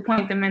to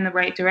point them in the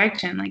right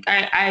direction. Like,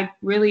 I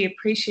really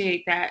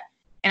appreciate that.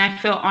 And I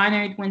feel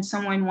honored when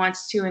someone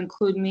wants to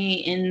include me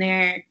in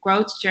their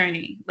growth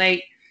journey,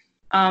 like,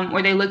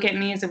 or they look at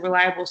me as a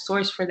reliable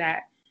source for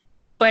that.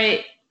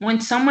 But when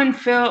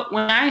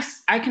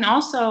I can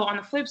also, on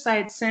the flip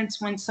side,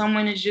 sense when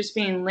someone is just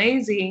being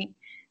lazy,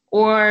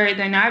 or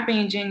they're not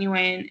being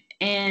genuine,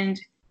 and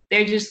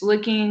they're just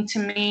looking to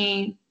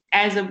me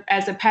as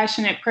a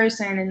passionate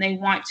person, and they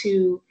want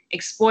to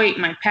exploit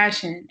my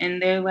passion.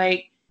 And they're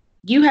like,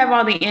 you have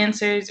all the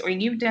answers, or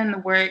you've done the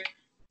work.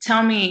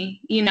 Tell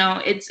me,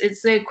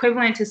 it's the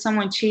equivalent to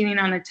someone cheating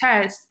on a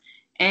test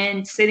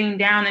and sitting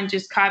down and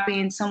just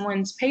copying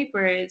someone's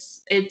paper.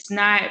 It's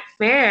not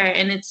fair,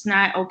 and it's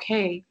not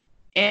okay.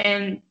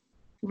 And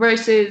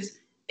versus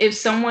if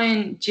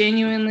someone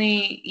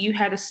genuinely, you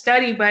had a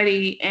study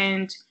buddy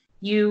and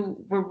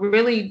you were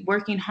really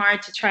working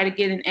hard to try to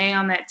get an A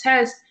on that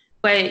test,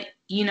 but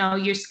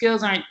your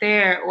skills aren't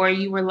there, or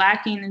you were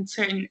lacking in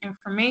certain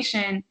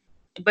information,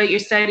 but your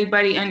study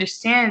buddy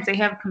understands, they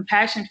have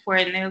compassion for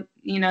it, and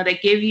they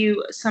give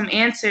you some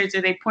answers,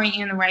 or they point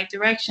you in the right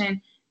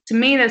direction. To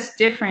me, that's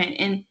different.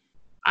 And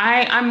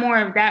I'm more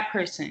of that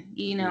person.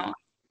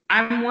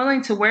 I'm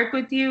willing to work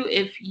with you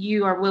if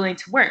you are willing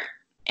to work.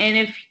 And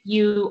if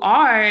you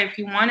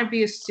want to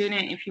be a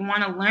student, if you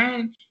want to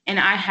learn, and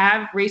I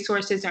have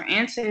resources or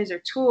answers or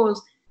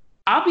tools,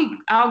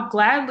 I'll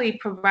gladly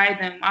provide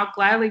them. I'll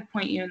gladly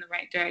point you in the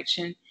right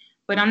direction.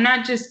 But I'm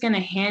not just going to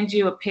hand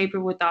you a paper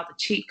with all the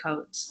cheat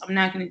codes. I'm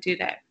not going to do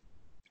that.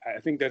 I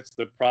think that's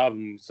the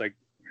problem. It's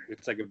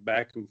like a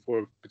back and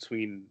forth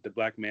between the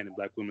black man and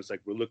black woman. It's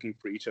like we're looking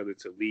for each other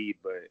to lead,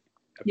 but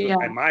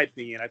in my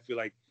opinion, I feel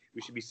like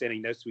we should be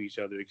standing next to each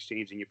other,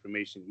 exchanging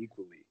information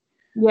equally.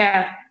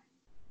 Yeah.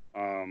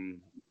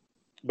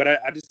 But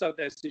I just thought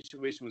that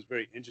situation was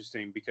very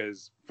interesting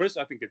because first,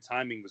 I think the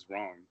timing was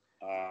wrong.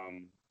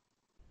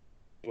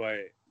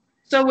 But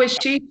so was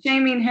she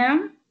shaming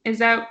him? Is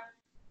that?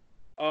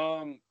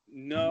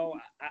 No,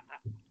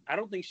 I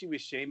don't think she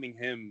was shaming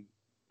him.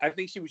 I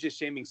think she was just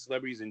shaming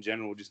celebrities in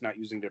general, just not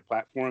using their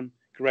platform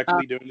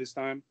correctly during this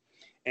time.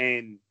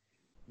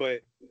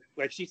 But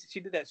like she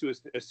did that to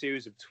a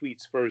series of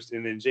tweets first,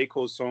 and then J.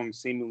 Cole's song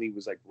seemingly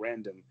was like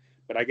random.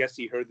 But I guess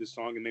he heard the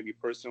song and maybe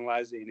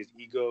personalized it, and his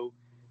ego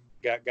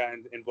got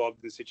involved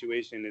in the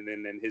situation, and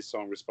then his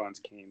song response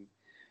came.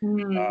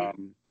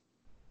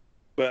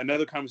 But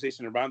another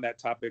conversation around that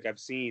topic I've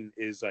seen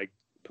is like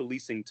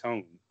policing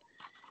tone.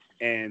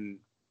 And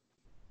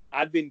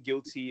I've been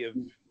guilty of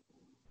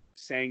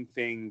saying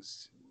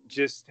things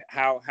just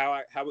how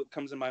it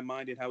comes in my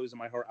mind and how it's in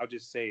my heart. I'll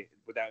just say it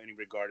without any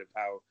regard of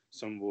how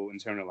someone will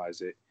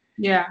internalize it.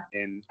 Yeah.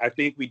 And I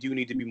think we do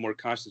need to be more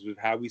conscious with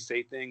how we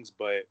say things.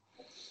 But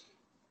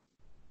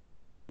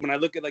when I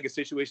look at like a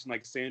situation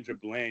like Sandra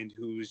Bland,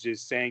 who was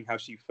just saying how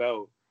she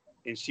felt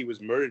and she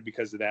was murdered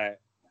because of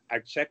that, I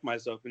check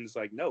myself and it's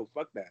like, no,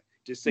 fuck that.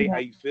 Just say how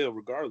you feel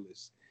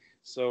regardless.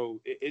 So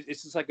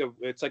it's just like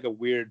a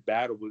weird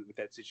battle with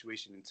that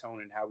situation and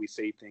tone and how we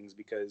say things,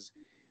 because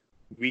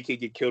we could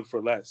get killed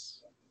for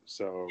less.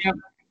 So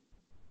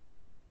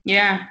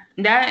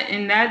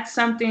that's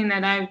something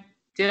that I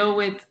deal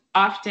with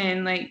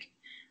often. Like,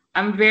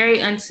 I'm very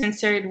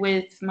uncensored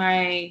with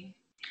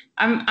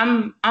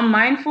I'm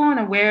mindful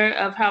and aware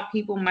of how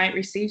people might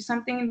receive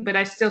something, but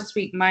I still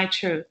speak my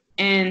truth.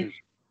 And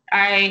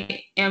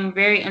I am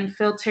very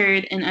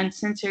unfiltered and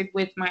uncensored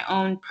with my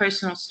own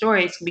personal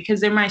stories,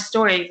 because they're my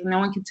stories. No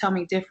one can tell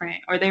me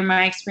different, or they're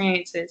my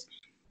experiences.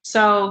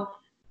 So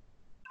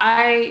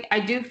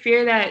I do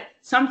fear that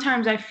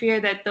sometimes I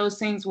fear that those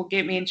things will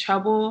get me in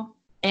trouble.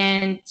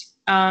 And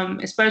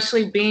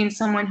especially being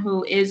someone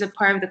who is a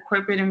part of the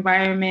corporate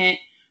environment,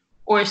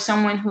 or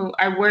someone who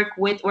I work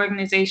with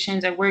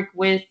organizations, I work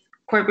with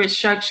corporate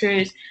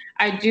structures,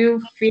 I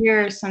do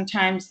fear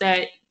sometimes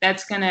that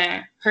that's going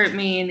to hurt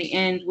me in the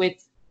end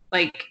with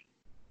like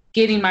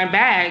getting my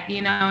bag,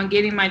 and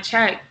getting my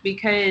check,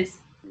 because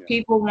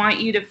people want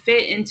you to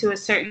fit into a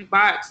certain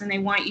box, and they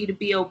want you to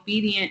be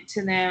obedient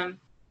to them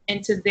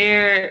and to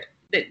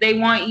they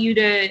want you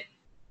to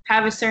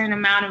have a certain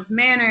amount of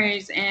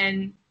manners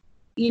and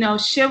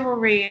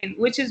chivalry,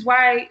 which is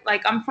why,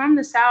 like, I'm from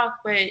the South,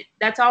 but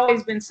that's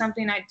always been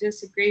something I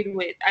disagreed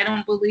with. I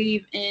don't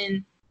believe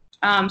in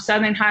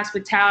Southern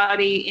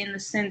hospitality in the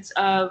sense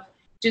of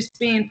just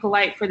being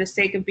polite for the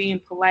sake of being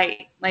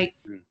polite. Like,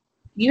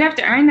 you have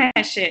to earn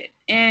that shit.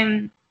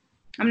 And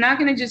I'm not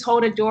going to just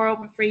hold a door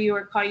open for you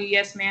or call you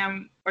yes,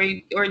 ma'am,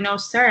 or no,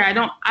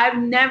 sir. I've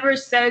never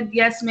said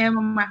yes, ma'am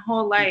in my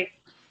whole life,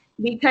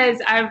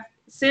 because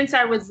since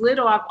I was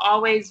little, I've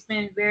always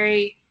been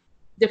very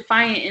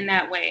defiant in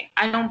that way.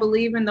 I don't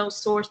believe in those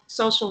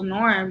social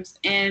norms.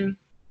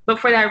 But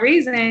for that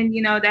reason,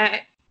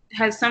 that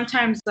has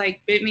sometimes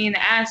like bit me in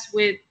the ass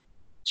with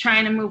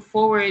trying to move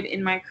forward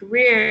in my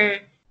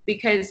career,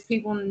 because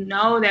people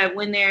know that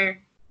when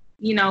they're,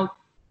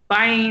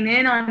 buying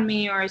in on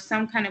me or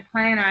some kind of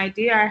plan or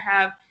idea I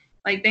have,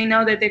 like, they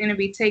know that they're going to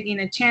be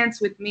taking a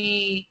chance with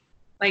me,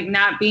 like,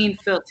 not being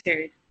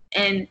filtered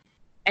and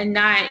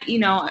not,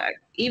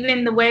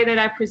 even the way that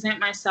I present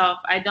myself.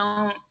 I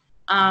don't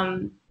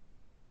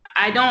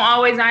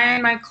always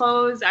iron my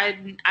clothes.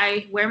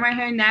 I wear my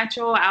hair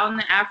natural, out in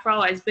the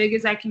afro, as big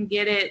as I can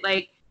get it.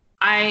 Like,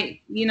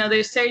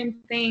 there's certain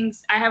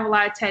things. I have a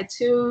lot of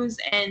tattoos,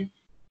 and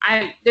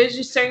there's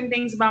just certain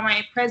things about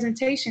my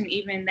presentation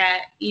even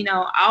that,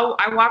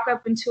 I walk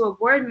up into a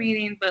board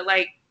meeting, but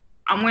like,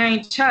 I'm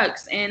wearing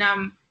Chucks and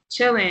I'm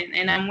chilling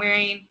and I'm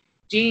wearing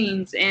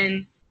jeans,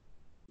 and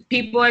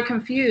people are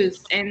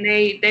confused, and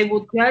they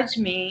will judge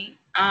me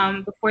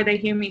before they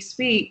hear me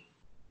speak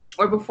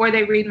or before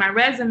they read my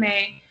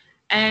resume.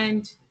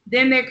 And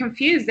then they're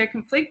confused, they're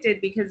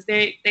conflicted, because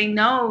they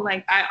know,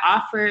 like, I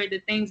offer the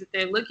things that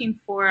they're looking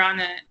for on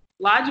a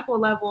logical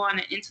level, on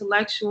an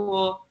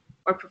intellectual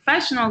or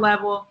professional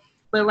level,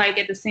 but like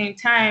at the same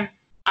time,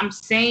 I'm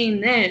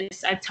saying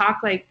this, I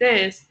talk like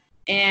this,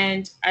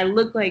 and I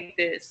look like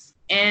this.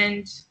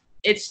 And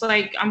it's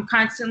like I'm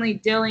constantly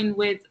dealing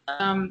with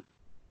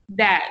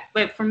that.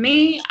 But for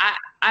me,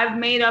 I've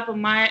made up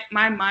my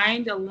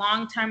mind a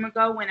long time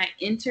ago when I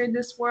entered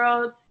this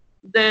world,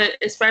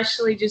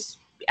 especially just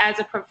as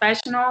a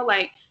professional,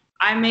 like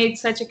I made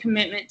such a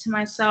commitment to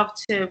myself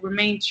to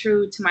remain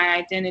true to my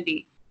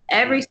identity.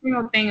 Every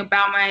single thing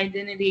about my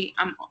identity,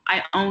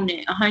 I own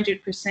it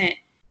 100%.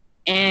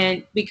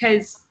 And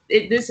because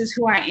this is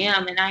who I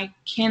am and I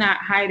cannot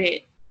hide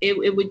it.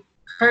 It would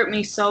hurt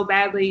me so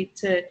badly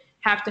to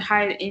have to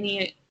hide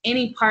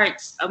any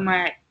parts of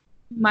my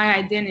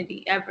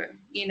identity ever,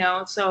 you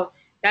know? So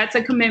that's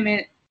a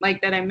commitment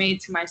like that I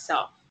made to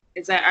myself,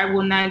 is that I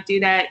will not do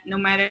that no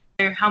matter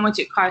how much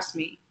it costs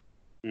me.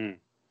 Mm.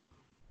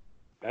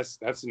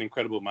 That's an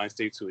incredible mind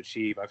state to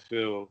achieve. I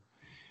feel,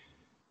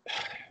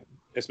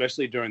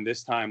 especially during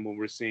this time when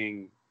we're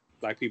seeing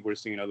Black people are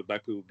seeing other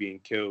Black people being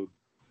killed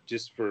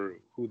just for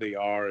who they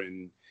are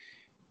and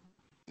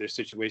their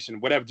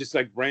situation, whatever, just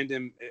like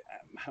random,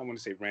 I don't want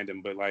to say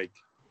random, but like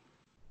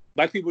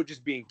Black people are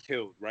just being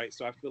killed, right?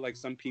 So I feel like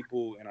some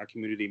people in our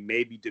community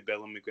may be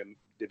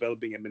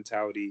developing a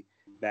mentality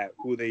that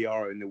who they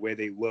are and the way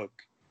they look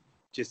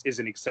just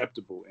isn't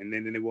acceptable, and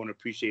then they won't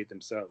appreciate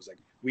themselves. Like,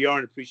 we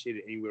aren't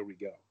appreciated anywhere we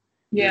go.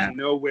 Yeah. There's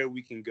nowhere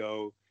we can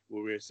go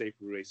where we're safe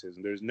from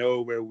racism. There's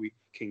nowhere we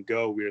can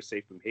go where we're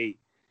safe from hate.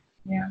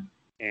 Yeah.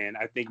 And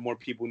I think more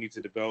people need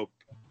to develop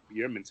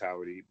your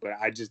mentality, but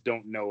I just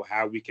don't know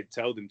how we could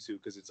tell them to,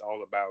 because it's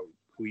all about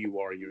who you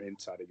are, you're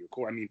inside of your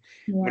core. I mean,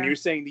 when you're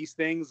saying these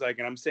things, like,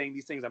 and I'm saying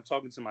these things, I'm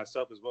talking to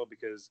myself as well,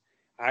 because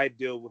I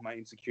deal with my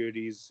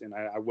insecurities and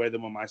I wear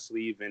them on my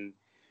sleeve, and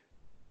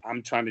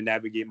I'm trying to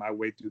navigate my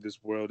way through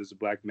this world as a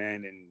Black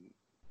man. And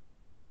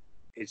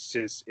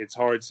it's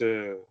hard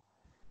to,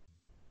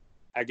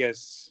 I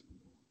guess,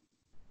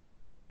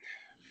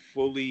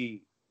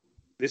 fully,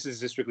 this is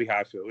just strictly how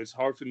I feel. It's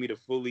hard for me to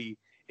fully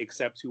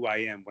accept who I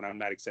am when I'm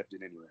not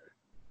accepted anywhere.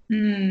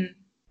 Mm.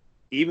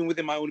 Even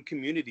within my own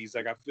communities,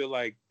 like, I feel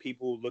like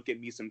people look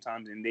at me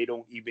sometimes and they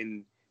don't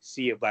even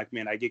see a Black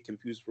man. I get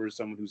confused for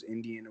someone who's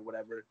Indian or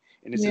whatever.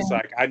 And it's just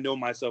like, I know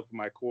myself in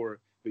my core,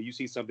 but you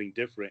see something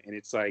different. And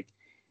it's like,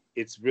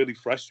 it's really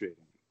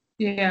frustrating.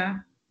 Yeah.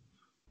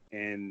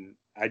 And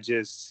I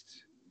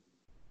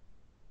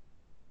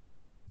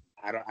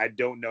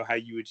don't know how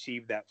you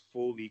achieve that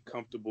fully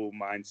comfortable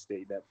mind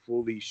state, that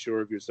fully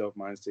sure of yourself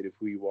mind state of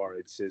who you are.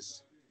 It's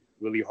just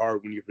really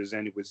hard when you're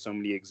presented with so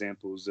many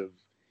examples of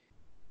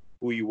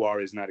who you are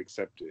is not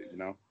accepted, you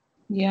know?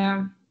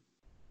 Yeah.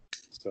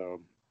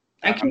 So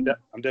I'm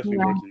definitely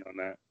working on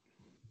that.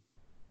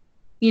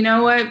 You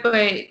know what?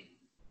 But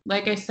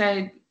like I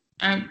said,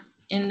 I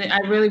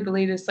really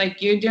believe this.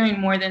 Like, you're doing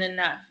more than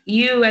enough.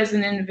 You as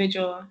an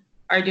individual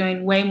are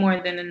doing way more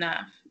than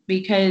enough,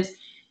 because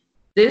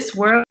this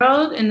world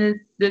and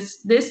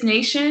this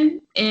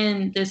nation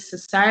and this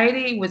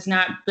society was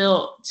not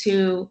built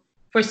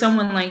for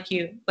someone like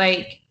you.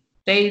 Like,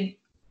 they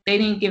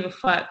didn't give a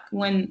fuck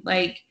when,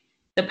 like,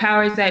 the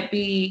powers that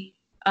be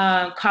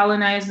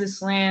colonized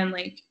this land.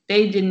 Like,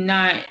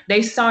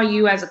 they saw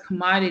you as a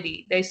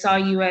commodity. They saw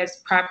you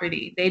as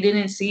property. They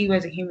didn't see you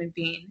as a human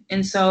being.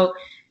 And so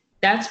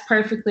that's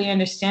perfectly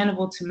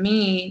understandable to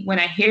me when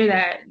I hear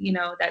that, you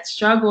know, that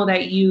struggle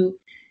that you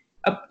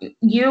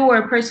or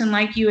a person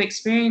like you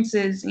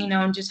experiences, you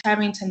know, and just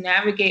having to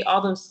navigate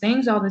all those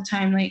things all the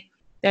time. Like,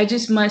 that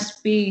just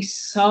must be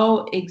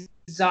so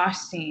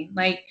exhausting.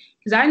 Like,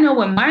 because I know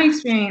what my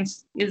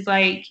experience is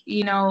like,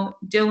 you know,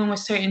 dealing with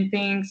certain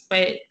things,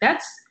 but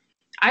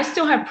I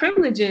still have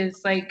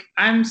privileges. Like,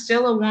 I'm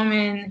still a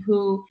woman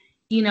who,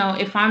 you know,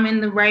 if I'm in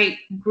the right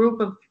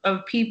group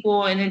of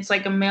people and it's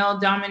like a male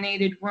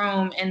dominated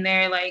room and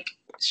they're like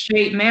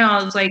straight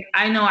males, like,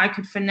 I know I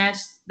could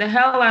finesse the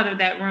hell out of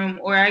that room,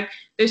 or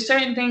there's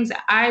certain things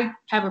I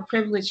have a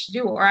privilege to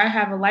do, or I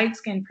have a light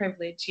skin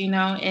privilege, you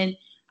know, and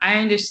I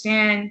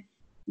understand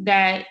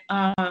that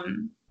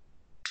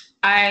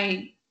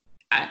I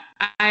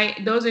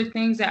those are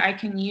things that I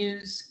can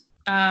use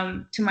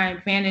to my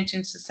advantage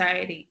in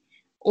society,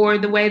 or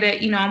the way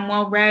that, you know, I'm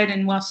well read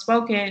and well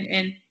spoken,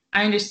 and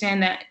I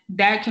understand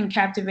that can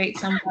captivate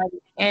somebody,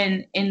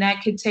 and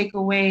that could take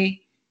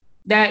away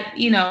that,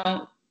 you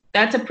know,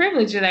 that's a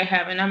privilege that I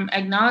have, and I'm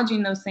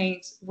acknowledging those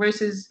things.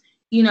 Versus,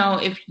 you know,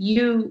 if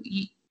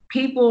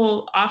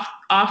people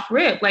off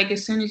rip, like,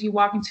 as soon as you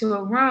walk into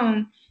a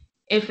room,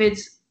 if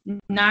it's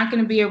not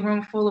going to be a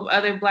room full of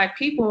other Black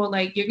people,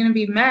 like, you're going to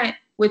be met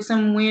with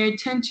some weird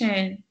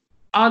tension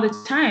all the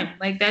time.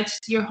 Like, that's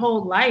your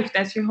whole life.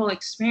 That's your whole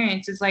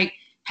experience. It's like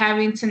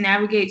having to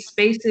navigate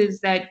spaces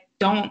that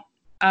don't,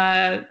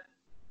 that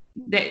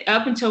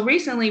up until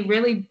recently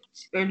really,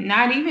 or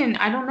not even,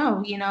 I don't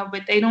know, you know,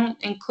 but they don't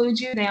include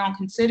you. They don't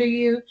consider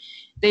you.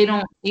 They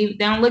don't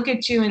look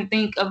at you and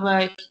think of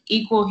a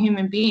equal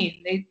human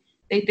being.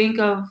 They think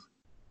of,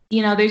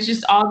 you know, there's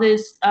just all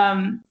this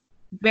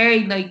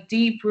very, like,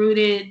 deep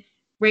rooted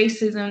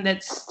racism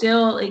that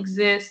still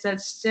exists,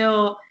 that's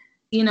still,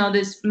 you know,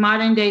 this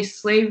modern day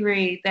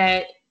slavery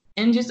that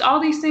and just all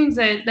these things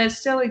that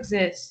still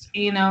exist.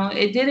 You know,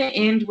 it didn't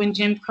end when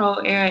Jim Crow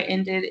era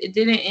ended. It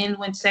didn't end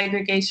when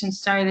segregation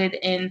started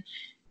and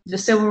the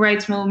civil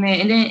rights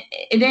movement.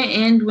 It didn't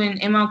end when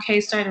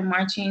MLK started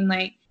marching.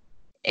 Like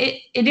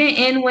it didn't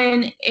end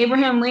when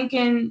Abraham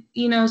Lincoln,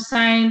 you know,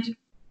 signed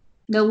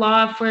the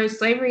law for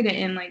slavery to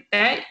end. Like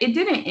that. It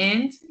didn't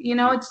end. You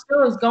know, it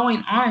still is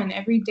going on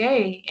every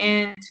day.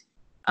 And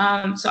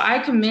so I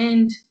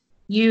commend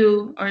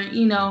you, or,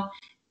 you know,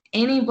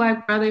 any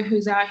Black brother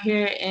who's out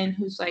here and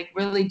who's like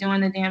really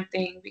doing the damn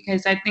thing,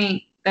 because I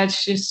think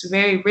that's just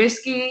very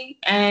risky,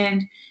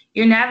 and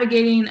you're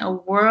navigating a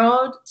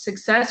world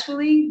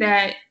successfully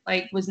that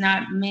like was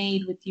not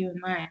made with you in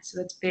mind.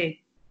 So that's big.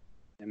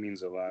 That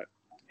means a lot.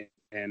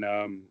 And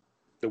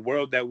the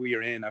world that we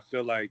are in, I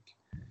feel like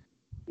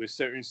with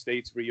certain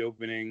states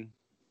reopening,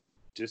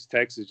 just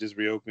Texas just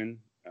reopened.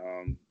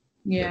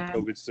 Yeah.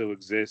 COVID still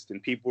exists,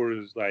 and people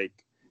are like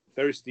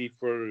thirsty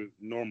for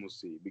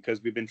normalcy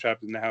because we've been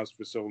trapped in the house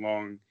for so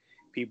long.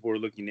 People are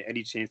looking at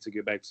any chance to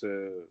get back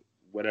to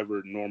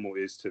whatever normal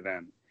is to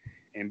them.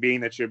 And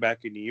being that you're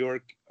back in New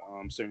York,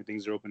 certain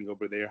things are opening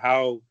over there.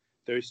 How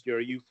thirsty are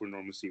you for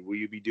normalcy? Will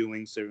you be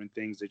doing certain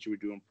things that you were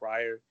doing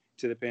prior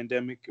to the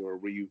pandemic, or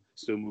will you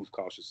still move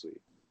cautiously?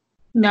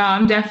 No,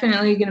 I'm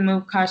definitely going to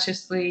move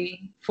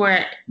cautiously for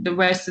the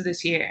rest of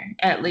this year,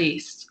 at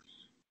least.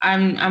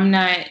 I'm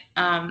not,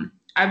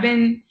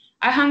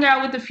 I hung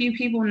out with a few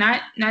people,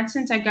 not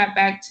since I got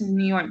back to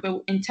New York,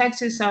 but in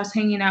Texas, I was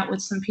hanging out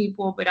with some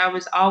people, but I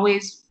was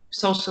always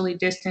socially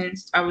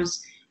distanced. I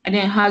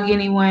didn't hug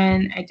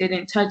anyone. I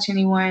didn't touch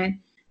anyone.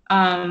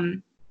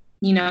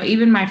 You know,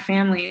 even my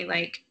family,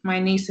 like my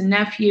niece and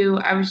nephew,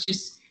 I was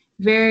just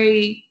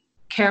very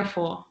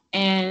careful.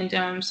 And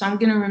so I'm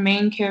going to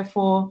remain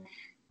careful.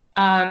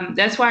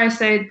 That's why I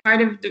said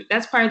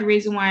that's part of the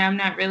reason why I'm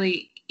not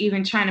really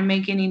even trying to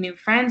make any new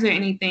friends or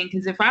anything.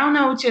 Because if I don't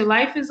know what your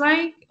life is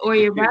like or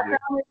your background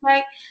is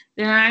like,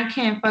 then I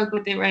can't fuck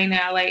with it right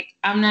now. Like,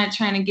 I'm not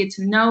trying to get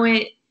to know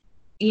it,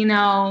 you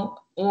know,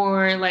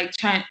 or like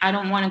I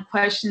don't want to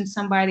question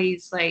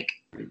somebody's like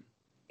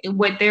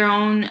what their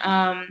own,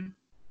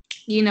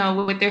 you know,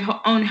 what their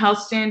own health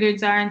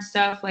standards are and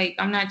stuff. Like,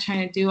 I'm not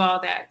trying to do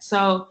all that.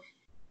 So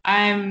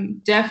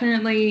I'm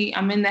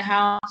in the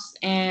house,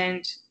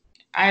 and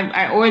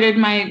I ordered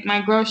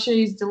my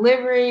groceries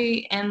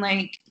delivery, and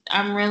like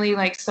I'm really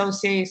like so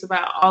serious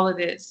about all of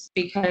this,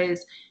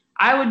 because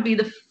I would be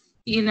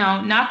you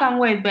know, knock on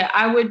wood, but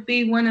I would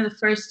be one of the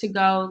first to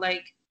go,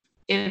 like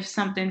if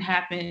something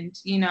happened.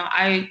 You know,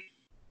 I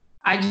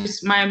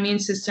just, my immune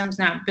system's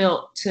not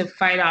built to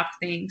fight off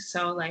things,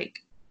 so like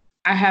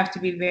I have to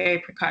be very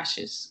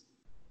precautious.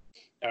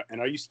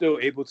 And are you still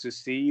able to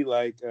see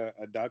like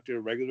a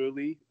doctor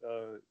regularly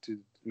to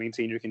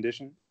maintain your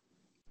condition?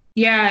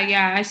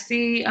 Yeah. I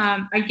see.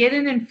 I get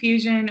an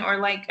infusion, or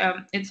like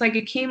it's like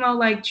a chemo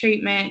like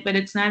treatment, but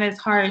it's not as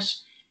harsh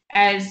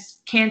as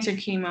cancer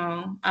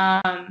chemo.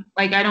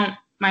 Like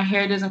my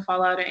hair doesn't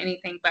fall out or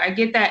anything, but I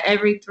get that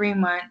every 3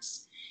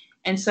 months.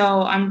 And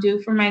so I'm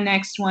due for my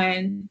next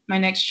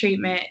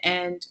treatment,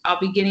 and I'll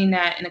be getting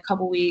that in a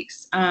couple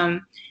weeks.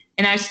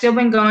 And I've still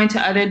been going to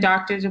other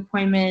doctor's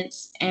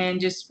appointments and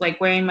just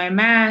like wearing my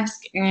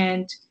mask,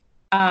 and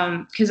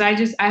because I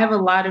have a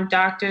lot of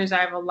doctors, I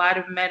have a lot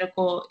of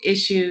medical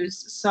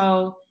issues,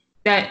 so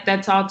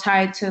that's all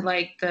tied to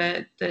like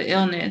the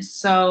illness.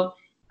 So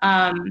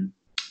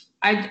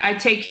I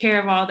take care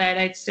of all that.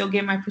 I still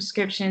get my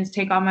prescriptions,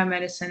 take all my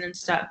medicine and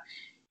stuff.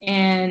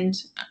 And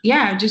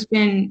yeah, I've just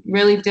been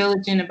really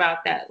diligent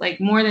about that, like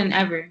more than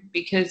ever,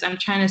 because I'm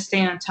trying to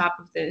stay on top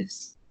of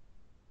this.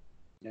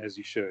 As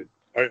you should.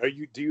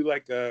 Do you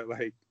like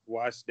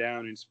wash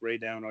down and spray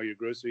down all your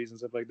groceries and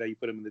stuff like that? You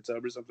put them in the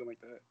tub or something like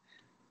that?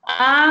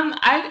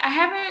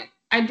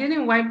 I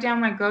didn't wipe down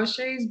my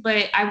groceries,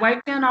 but I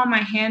wiped down all my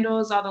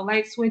handles, all the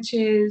light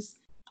switches.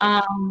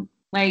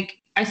 Like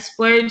I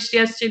splurged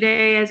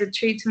yesterday as a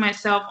treat to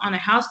myself on a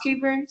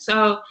housekeeper.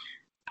 So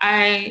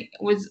I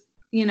was,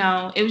 you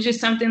know, it was just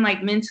something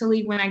like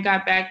mentally when I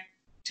got back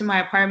to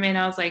my apartment,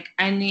 I was like,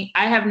 I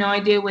have no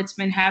idea what's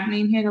been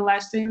happening here the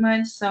last 3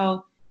 months.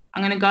 So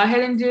I'm going to go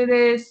ahead and do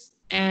this,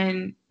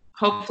 and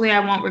hopefully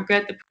I won't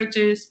regret the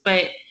purchase.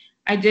 But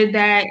I did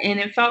that, and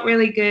it felt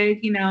really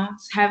good, you know,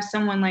 to have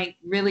someone like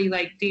really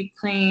like deep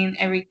clean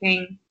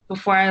everything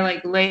before I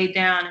like laid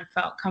down and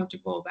felt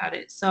comfortable about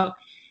it. So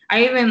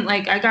I even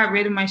like I got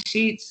rid of my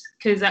sheets,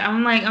 because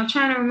I'm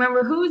trying to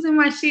remember who was in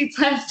my sheets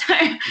last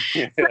time.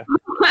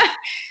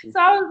 So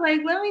I was like,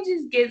 let me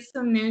just get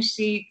some new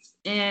sheets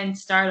and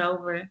start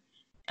over.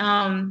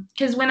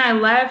 Because when I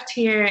left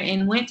here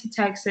and went to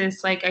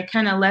Texas, like I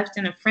kind of left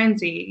in a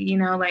frenzy, you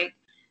know, like,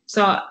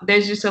 so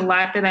there's just a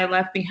lot that I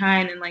left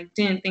behind and like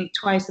didn't think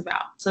twice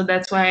about. So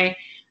that's why,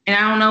 and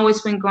I don't know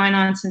what's been going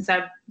on since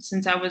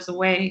I was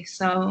away.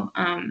 So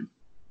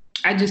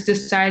I just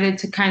decided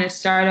to kind of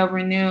start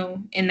over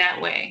new in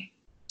that way,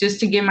 just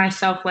to give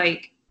myself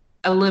like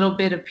a little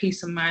bit of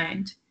peace of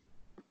mind.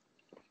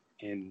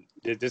 And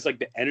does like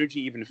the energy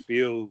even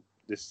feel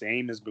the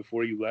same as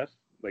before you left?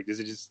 Like, does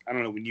it just, I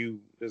don't know, when you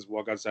just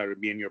walk outside or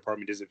be in your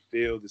apartment, does it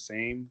feel the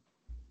same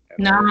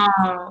at all?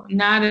 No,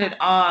 not at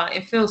all.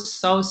 It feels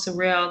so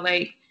surreal.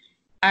 Like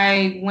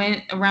I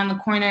went around the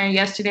corner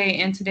yesterday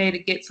and today to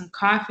get some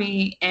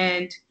coffee,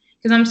 and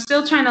because I'm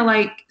still trying to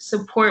like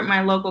support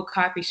my local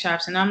coffee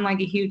shops, and I'm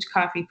like a huge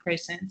coffee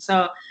person.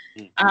 So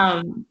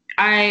Mm.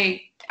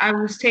 I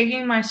was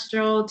taking my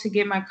stroll to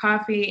get my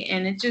coffee,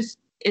 and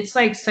it's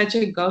like such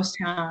a ghost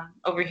town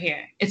over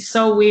here. It's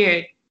so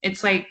weird.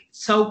 It's like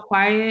so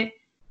quiet,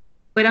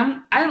 but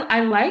I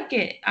like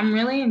it. I'm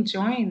really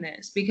enjoying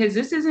this because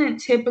this isn't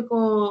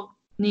typical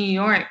New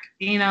York.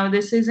 You know,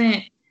 this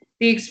isn't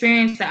the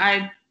experience that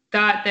I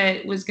thought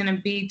that was going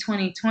to be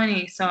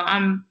 2020. So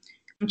I'm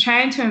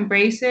trying to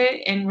embrace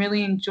it and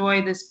really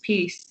enjoy this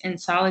peace and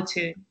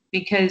solitude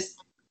because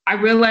I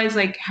realize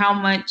like how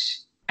much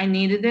I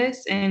needed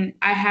this, and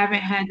I haven't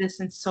had this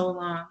in so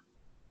long.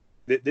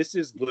 This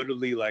is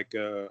literally like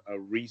a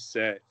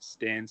reset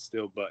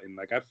standstill button.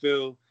 Like, I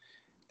feel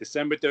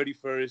December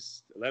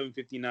 31st,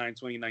 11/59,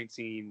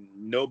 2019,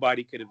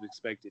 nobody could have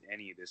expected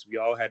any of this. We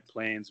all had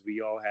plans,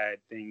 we all had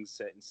things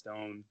set in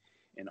stone,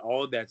 and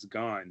all that's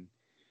gone.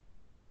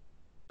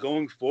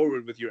 Going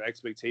forward with your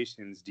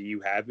expectations, do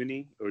you have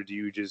any, or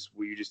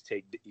will you just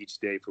take each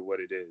day for what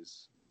it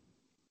is?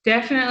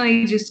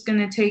 Definitely just going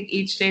to take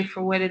each day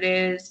for what it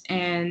is,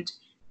 and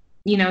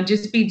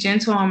just be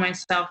gentle on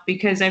myself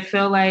because I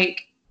feel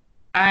like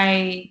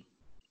I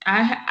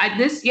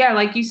this, yeah,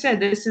 like you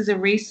said, this is a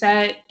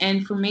reset,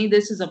 and for me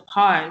this is a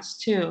pause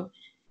too.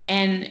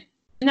 And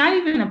not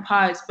even a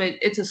pause, but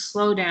it's a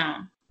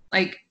slowdown.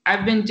 Like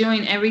I've been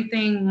doing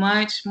everything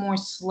much more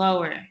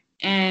slower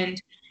and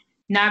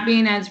not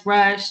being as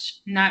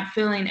rushed, not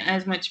feeling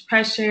as much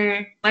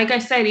pressure. Like I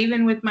said,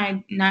 even with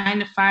my 9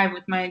 to 5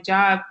 with my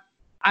job,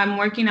 I'm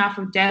working off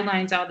of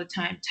deadlines all the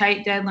time,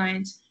 tight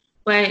deadlines.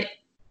 But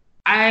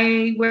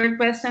I work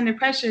best under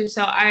pressure,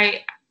 so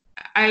I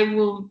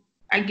will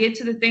I get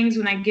to the things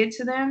when I get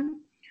to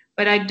them,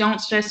 but I don't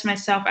stress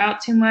myself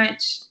out too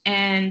much,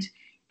 and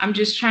I'm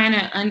just trying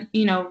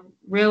to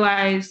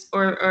realize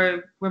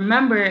or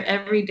remember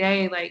every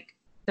day like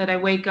that I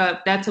wake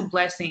up, that's a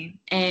blessing,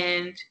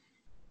 and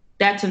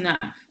that's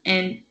enough.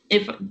 And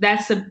if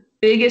that's the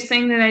biggest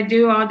thing that I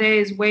do all day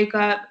is wake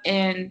up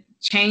and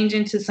change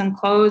into some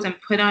clothes and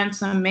put on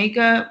some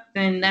makeup,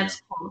 then Yeah.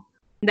 that's cool.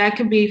 That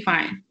could be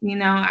fine.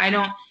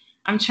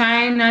 I'm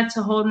trying not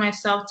to hold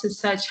myself to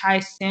such high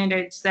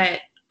standards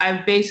that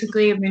I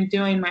basically have been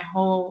doing my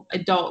whole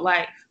adult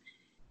life.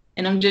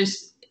 And I'm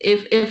just,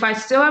 if I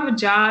still have a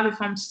job,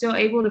 if I'm still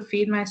able to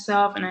feed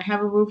myself and I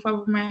have a roof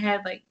over my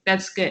head, like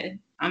that's good.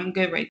 I'm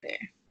good right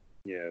there.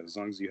 Yeah, as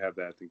long as you have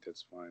that, I think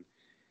that's fine.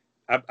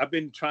 I've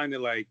been trying to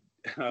like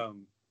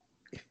um,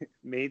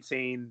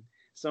 maintain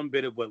some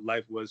bit of what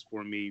life was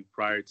for me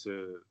prior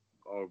to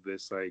all of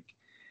this. Like,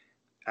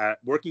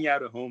 working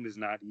out at home is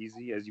not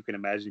easy, as you can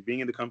imagine.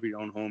 Being in the comfort of your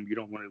own home, you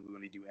don't want to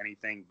really do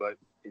anything but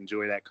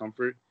enjoy that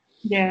comfort.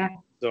 Yeah.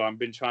 So I've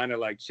been trying to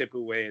like chip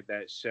away at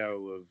that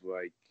shell of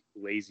like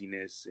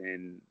laziness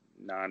and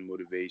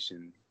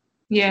non-motivation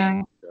to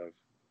Yeah. do stuff.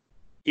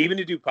 Even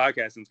to do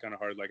podcasting is kind of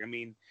hard. Like, I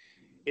mean,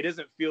 it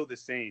doesn't feel the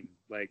same.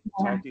 Like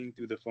talking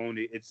through the phone,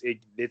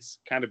 it's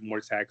kind of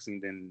more taxing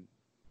than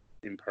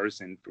in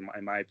person,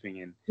 in my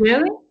opinion.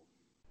 Really?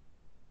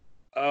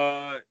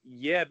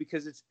 Yeah,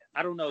 because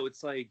I don't know,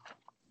 it's like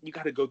you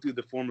got to go through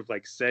the form of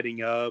like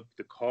setting up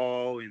the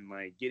call and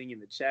like getting in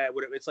the chat,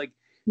 whatever. It's like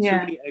too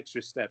many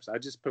extra steps. I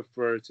just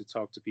prefer to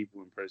talk to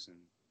people in person.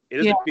 It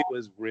doesn't feel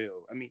as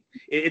real. I mean,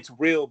 it's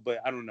real, but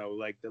I don't know,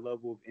 like the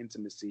level of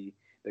intimacy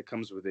that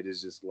comes with it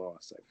is just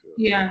lost, I feel.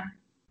 Yeah.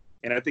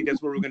 And I think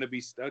that's where we're going to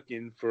be stuck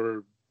in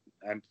for.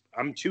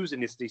 I'm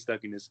choosing to stay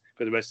stuck in this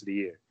for the rest of the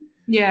year.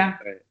 Yeah.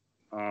 But,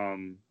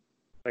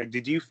 like,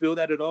 did you feel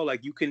that at all?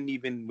 Like, you couldn't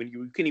even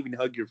you couldn't even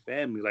hug your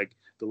family. Like,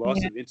 the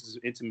loss of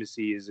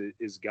intimacy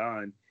is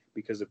gone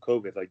because of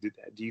COVID. Like, do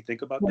you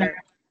think about that?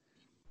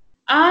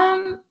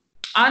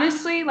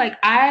 Honestly, like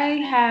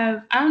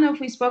I don't know if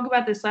we spoke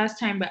about this last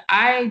time, but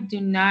I do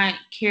not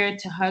care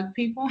to hug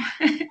people.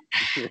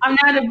 I'm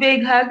not a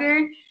big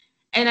hugger,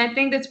 and I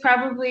think that's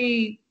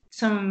probably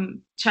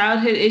some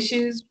childhood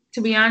issues, to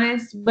be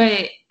honest.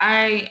 But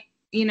I'm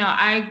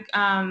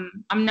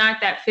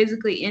not that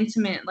physically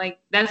intimate. Like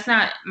that's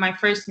not my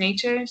first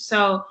nature.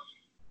 So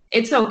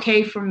it's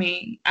okay for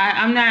me.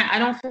 I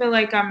don't feel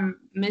like I'm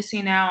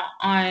missing out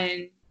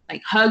on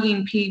like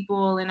hugging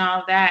people and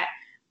all of that.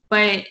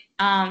 But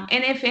and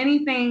if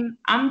anything,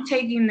 I'm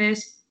taking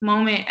this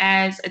moment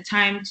as a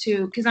time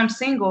to, because I'm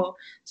single,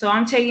 so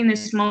I'm taking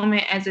this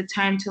moment as a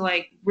time to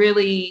like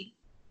really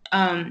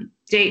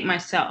date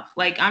myself.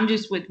 Like I'm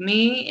just with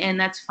me, and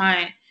that's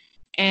fine.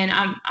 And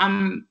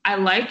I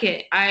like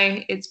it.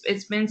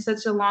 It's been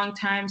such a long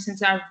time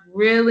since I've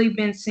really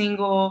been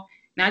single,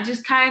 not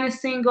just kind of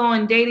single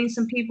and dating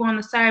some people on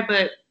the side,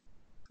 but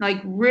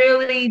like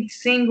really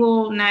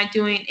single, not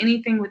doing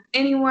anything with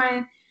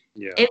anyone.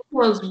 Yeah. It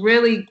feels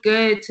really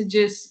good to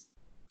just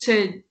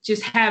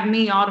have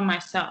me all to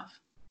myself.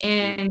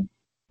 And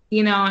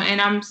you know, and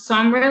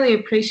I'm really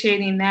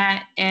appreciating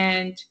that,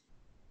 and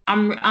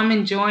I'm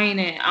enjoying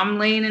it. I'm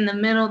laying in the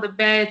middle of the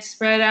bed,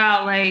 spread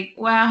out, like,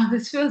 wow,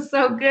 this feels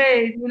so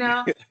good, you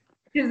know,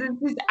 because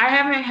I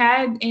haven't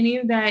had any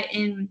of that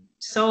in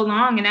so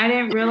long, and I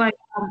didn't realize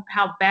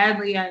how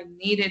badly I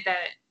needed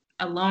that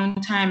alone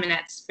time in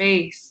that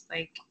space.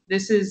 Like,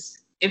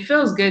 it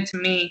feels good to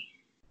me.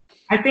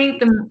 I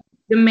think the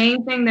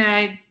main thing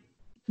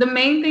the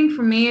main thing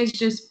for me has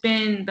just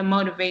been the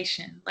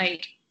motivation.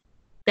 Like,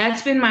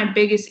 that's been my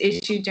biggest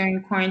issue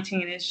during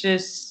quarantine. It's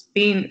just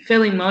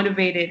feeling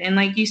motivated, and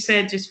like you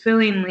said, just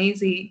feeling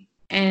lazy,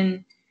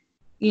 and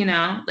you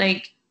know,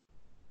 like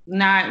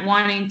not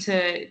wanting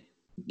to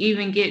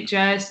even get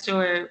dressed,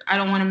 or I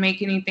don't want to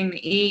make anything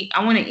to eat.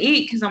 I want to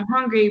eat because I'm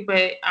hungry,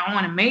 but I don't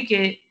want to make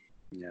it.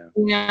 Yeah.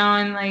 You know,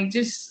 and like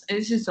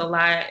it's just a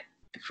lot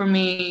for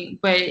me.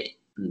 But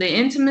the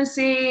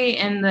intimacy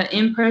and the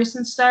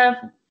in-person stuff,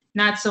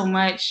 not so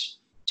much,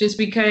 just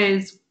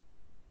because.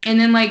 And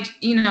then, like,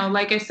 you know,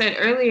 like I said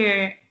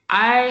earlier,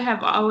 I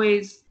have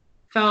always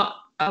felt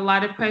a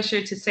lot of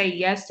pressure to say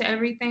yes to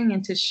everything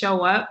and to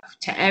show up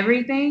to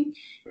everything.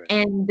 Right.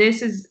 And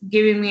this is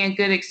giving me a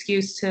good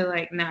excuse to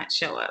like not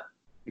show up,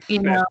 you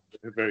know.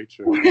 Very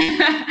true.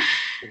 I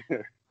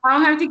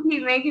don't have to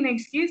keep making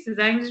excuses.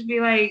 I can just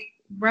be like,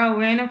 bro,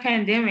 we're in a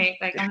pandemic.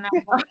 Like, I'm not.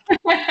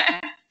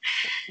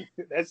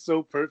 That's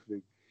so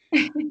perfect.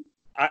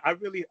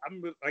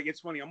 I'm like, it's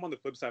funny. I'm on the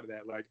flip side of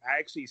that. Like, I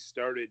actually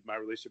started my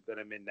relationship that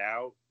I'm in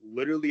now,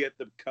 literally at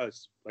the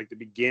cusp, like the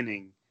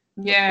beginning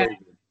Yeah. of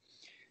COVID.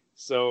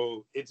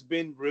 So it's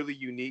been really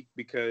unique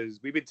because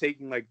we've been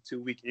taking like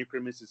 2-week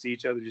increments to see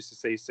each other just to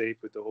stay safe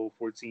with the whole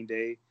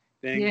 14-day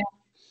thing. Yeah.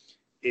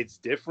 It's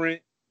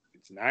different.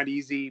 It's not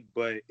easy,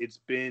 but it's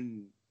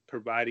been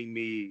providing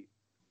me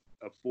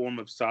a form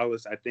of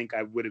solace I think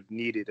I would have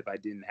needed if I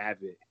didn't have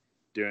it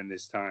during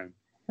this time.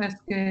 That's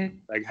good.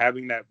 Like,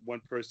 having that one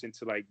person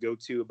to like go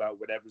to about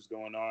whatever's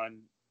going on.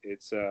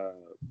 It's I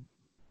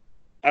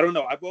don't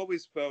know. I've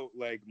always felt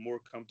like more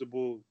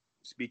comfortable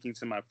speaking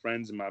to my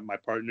friends and my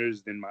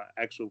partners than my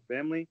actual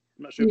family.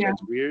 I'm not sure if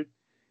that's weird.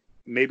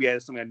 Maybe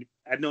that's something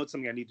I know it's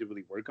something I need to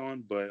really work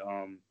on, but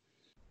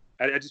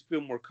I just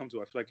feel more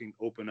comfortable. I feel like I can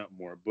open up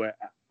more. But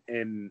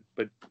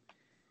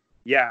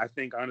yeah, I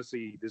think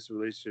honestly this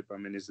relationship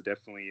I'm in is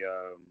definitely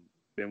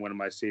been one of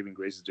my saving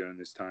graces during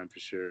this time for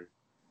sure.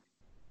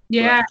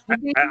 Yeah. But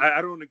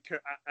I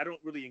don't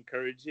really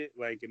encourage it.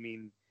 Like, I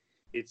mean,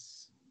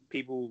 it's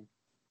people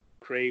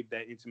crave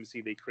that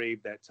intimacy, they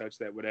crave that touch,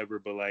 that whatever,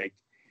 but like,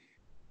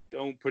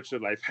 don't put your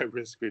life at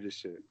risk for this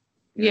shit.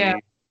 You know what I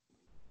mean?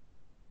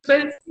 But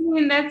I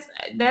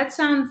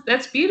mean,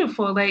 that's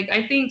beautiful. Like,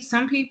 I think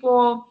some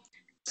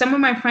of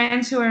my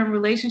friends who are in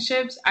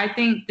relationships, I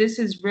think this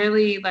is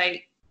really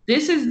like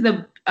this is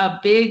a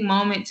big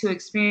moment to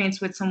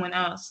experience with someone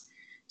else.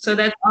 So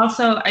that's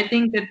also, I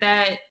think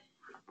that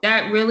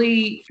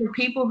really, for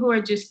people who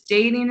are just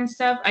dating and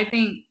stuff, I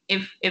think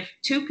if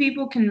two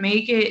people can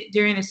make it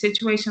during a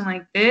situation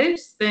like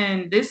this,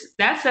 then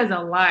that says a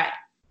lot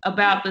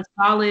about the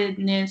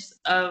solidness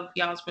of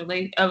y'all's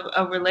of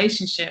a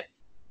relationship.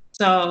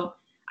 So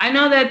I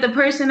know that the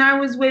person I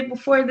was with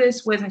before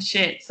this wasn't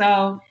shit.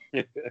 So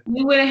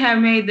we wouldn't have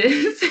made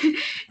this.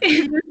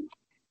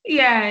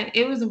 Yeah,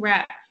 it was a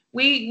wrap.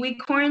 We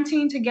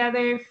quarantined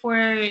together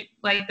for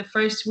like the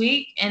first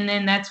week, and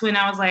then that's when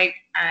I was like,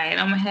 all right,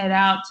 I'm gonna head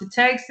out to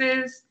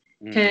Texas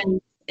because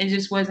it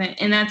just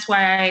wasn't, and that's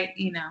why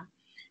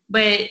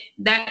but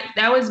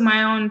that was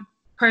my own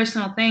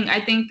personal thing.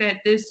 I think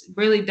that this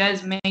really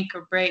does make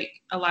or break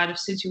a lot of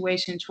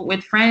situations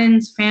with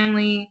friends,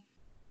 family,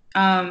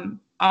 all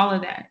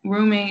of that,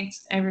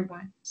 roommates,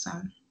 everyone. So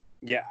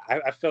yeah,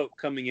 I felt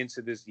coming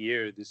into this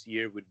year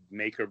would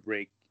make or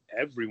break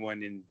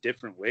everyone in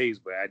different ways,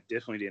 but I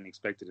definitely didn't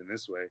expect it in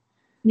this way.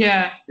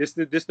 yeah, This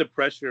the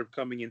pressure of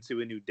coming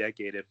into a new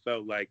decade. It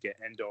felt like an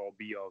end all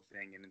be all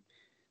thing, and like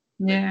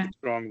yeah, the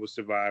strong will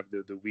survive,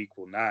 the weak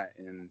will not.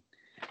 And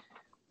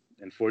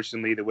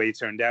unfortunately, the way it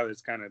turned out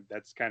is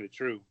that's kind of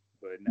true.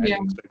 But I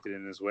didn't expect it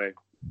in this way.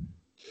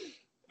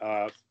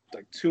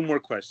 Like 2 more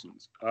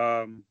questions.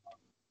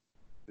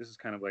 This is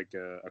kind of like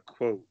a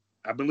quote.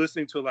 I've been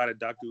listening to a lot of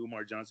Dr.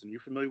 Umar Johnson. Are you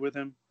familiar with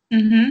him?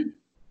 Mm-hmm.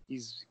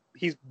 He's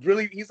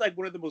like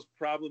one of the most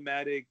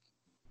problematic,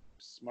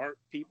 smart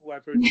people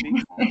I've heard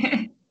speak.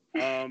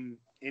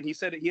 And he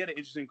said he had an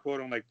interesting quote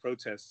on like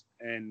protests,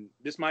 and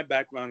this my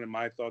background and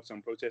my thoughts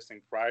on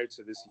protesting prior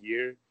to this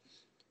year.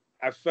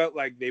 I felt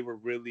like they were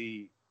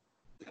really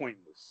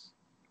pointless.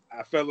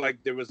 I felt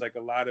like there was like a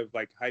lot of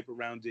like hype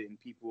around it,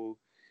 and people.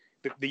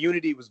 The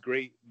unity was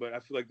great, but I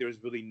feel like there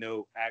was really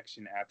no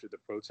action after the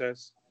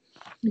protests.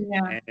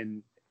 Yeah.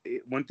 And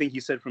one thing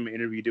he said from an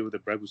interview he did with the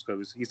Breakfast Club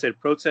is he said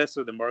protests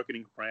are the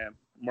marketing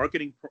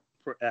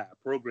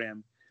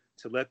program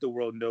to let the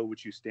world know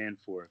what you stand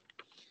for.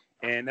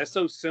 And that's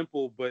so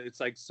simple, but it's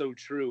like so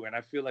true. And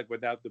I feel like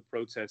without the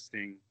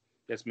protesting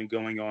that's been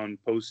going on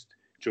post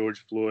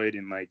George Floyd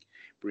and like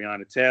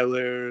Breonna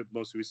Taylor,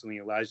 most recently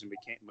Elijah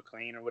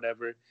McClain or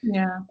whatever,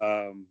 Yeah.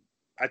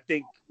 I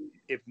think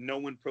if no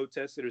one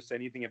protested or said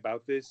anything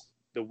about this,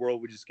 the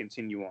world would just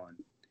continue on.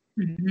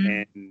 Mm-hmm.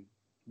 And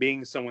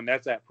being someone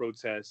that's at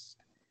protest,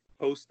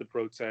 post the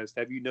protest,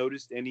 have you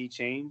noticed any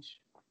change?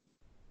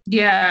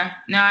 Yeah,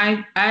 no,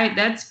 I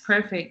that's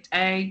perfect.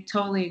 I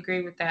totally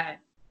agree with that.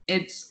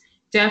 It's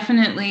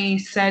definitely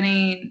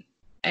setting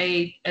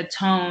a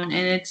tone,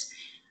 and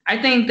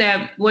I think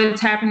that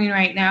what's happening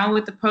right now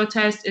with the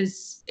protest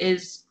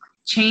is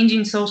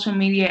changing social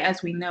media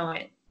as we know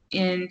it.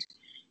 And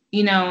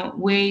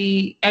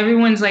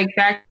everyone's like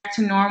back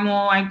to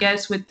normal, I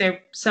guess, with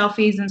their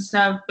selfies and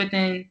stuff, but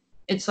then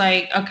it's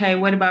like, okay,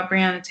 what about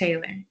Breonna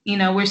Taylor?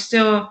 We're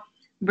still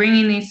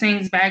bringing these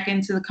things back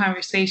into the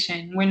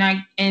conversation. We're not,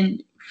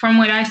 and from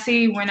what I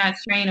see, we're not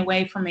straying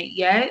away from it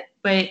yet,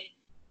 but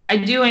I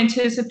do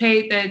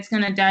anticipate that it's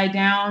going to die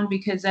down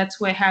because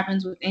that's what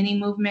happens with any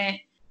movement.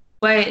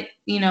 But,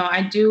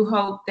 I do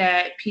hope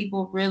that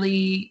people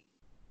really,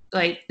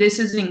 like, this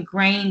is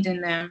ingrained in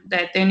them,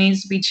 that there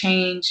needs to be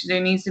change.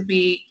 There needs to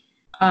be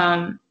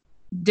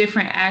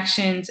different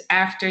actions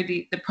after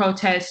the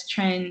protest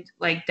trend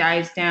like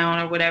dies down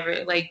or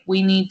whatever. Like,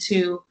 we need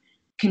to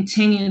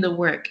continue the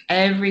work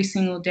every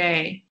single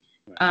day,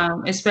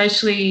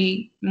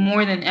 especially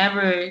more than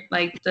ever,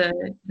 like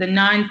the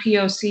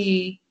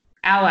non-POC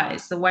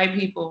allies, the white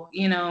people,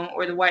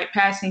 or the white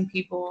passing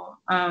people,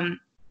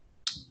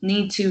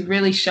 need to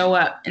really show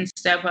up and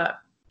step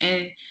up.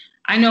 And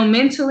I know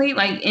mentally,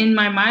 like in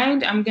my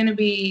mind, I'm going to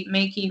be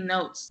making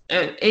notes.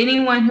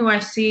 Anyone who I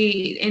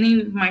see,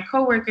 any of my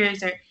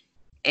coworkers or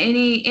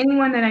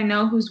anyone that I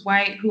know who's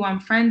white, who I'm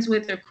friends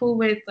with or cool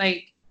with,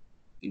 like,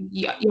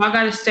 y'all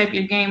got to step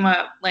your game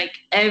up. Like,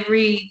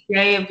 every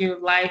day of your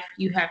life,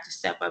 you have to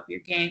step up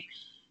your game,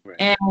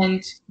 right,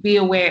 and be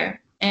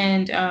aware.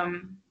 And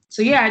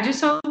so, yeah, I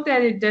just hope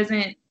that it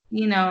doesn't,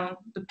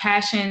 the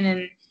passion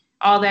and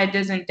all that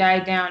doesn't die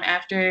down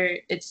after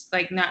it's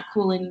like not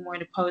cool anymore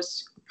to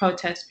post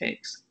protest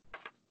pics.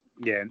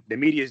 Yeah, the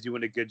media is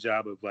doing a good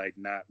job of like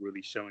not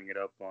really showing it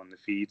up on the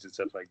feeds and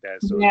stuff like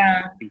that. So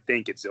yeah, you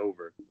think it's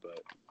over.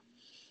 But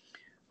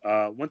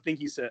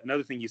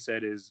another thing he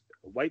said is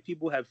white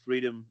people have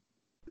freedom.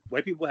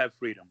 White people have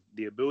freedom,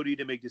 the ability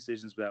to make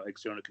decisions without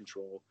external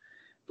control.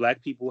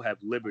 Black people have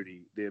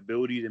liberty, the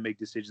ability to make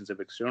decisions of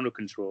external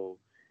control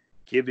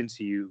given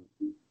to you.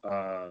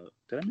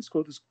 Did I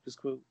misquote this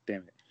quote?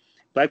 Damn it.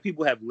 Black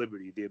people have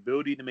liberty, the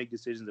ability to make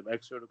decisions of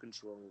external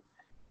control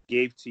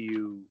gave to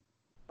you,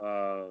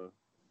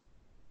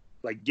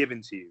 like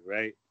given to you,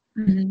 right?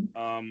 Mm-hmm.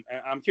 And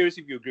I'm curious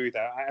if you agree with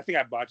that. I think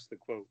I botched the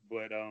quote,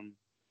 but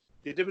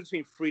the difference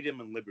between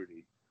freedom and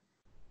liberty.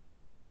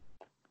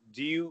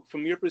 Do you,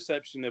 from your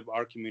perception of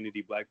our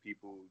community, Black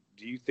people,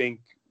 do you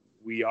think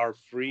we are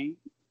free,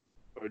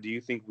 or do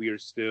you think we are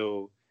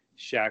still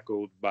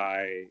shackled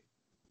by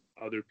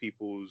other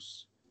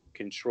people's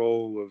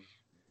control of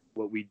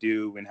what we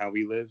do and how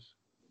we live?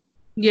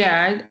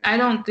 Yeah, I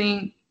don't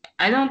think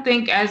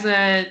as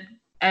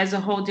a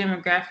whole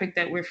demographic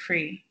that we're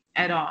free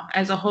at all.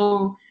 As a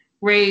whole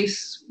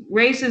race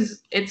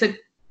is it's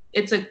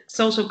a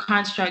social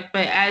construct,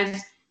 but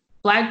as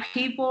Black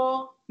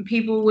people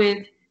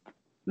with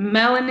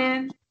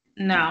melanin,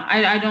 no,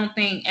 I don't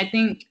think. I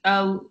think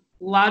a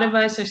lot of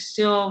us are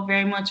still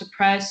very much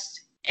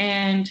oppressed,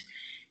 and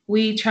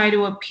we try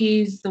to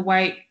appease the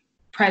white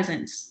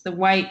presence, the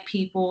white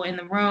people in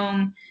the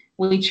room.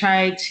 We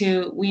try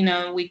to,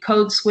 we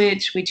code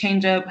switch, we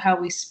change up how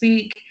we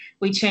speak,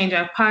 we change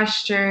our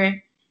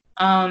posture.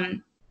 Up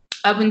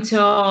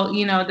until,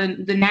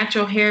 the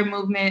natural hair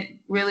movement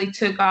really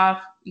took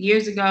off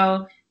years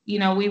ago,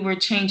 we were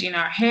changing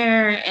our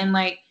hair and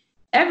like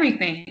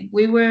everything.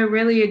 We were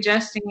really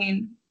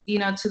adjusting,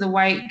 to the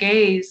white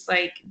gaze.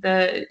 Like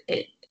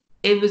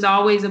it was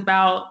always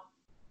about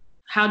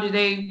how do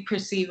they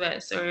perceive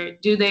us or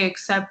do they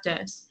accept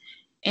us?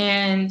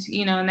 And,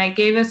 and that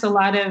gave us a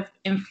lot of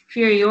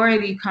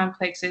inferiority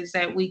complexes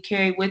that we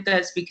carry with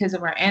us because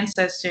of our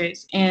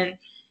ancestors. And,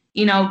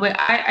 but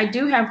I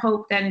do have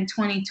hope that in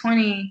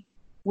 2020,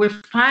 we're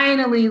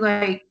finally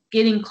like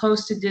getting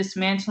close to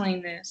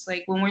dismantling this.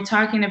 Like when we're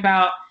talking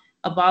about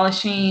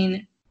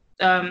abolishing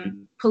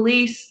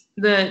police,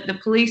 the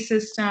police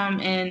system,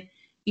 and,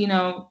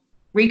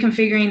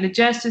 reconfiguring the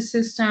justice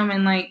system,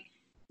 and like,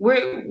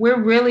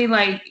 we're really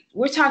like,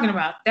 we're talking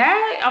about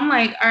that. I'm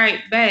like, all right,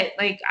 bet.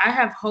 Like, I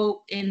have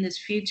hope in this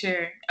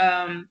future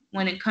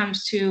when it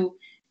comes to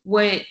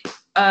what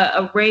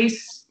a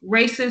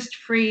racist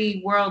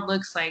free world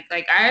looks like.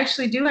 Like, I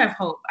actually do have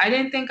hope. I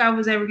didn't think I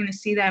was ever going to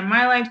see that in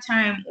my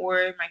lifetime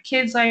or my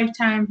kids'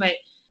 lifetime, but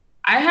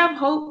I have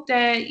hope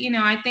that,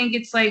 I think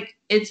it's like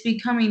it's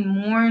becoming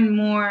more and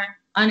more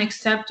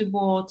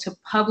unacceptable to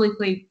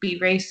publicly be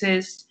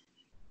racist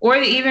or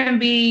to even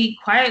be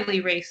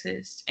quietly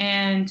racist.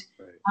 And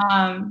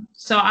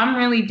so I'm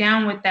really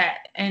down with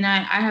that. And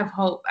I have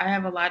hope. I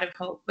have a lot of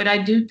hope. But I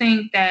do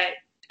think that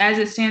as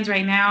it stands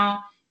right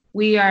now,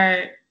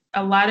 a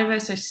lot of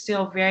us are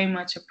still very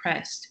much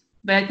oppressed.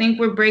 But I think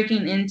we're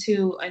breaking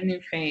into a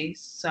new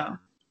phase. So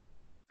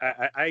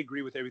I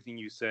agree with everything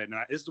you said, and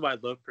this is why I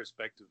love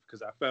perspective,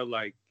 because I felt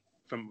like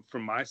from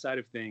my side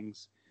of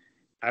things,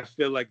 I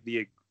feel like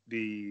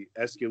the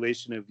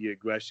escalation of the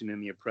aggression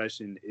and the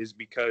oppression is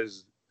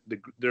because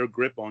their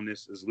grip on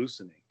this is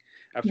loosening.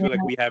 I feel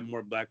like we have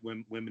more black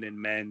women and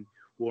men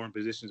who are in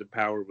positions of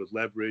power with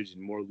leverage,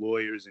 and more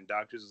lawyers and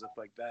doctors and stuff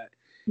like that,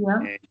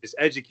 and just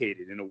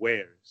educated and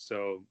aware.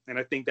 So, and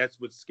I think that's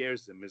what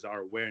scares them, is our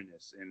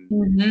awareness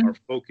and our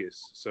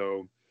focus.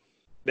 So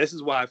this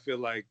is why I feel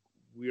like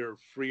we are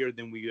freer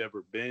than we've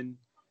ever been.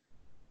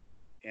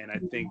 And I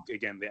think,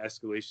 again, the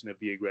escalation of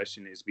the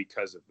aggression is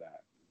because of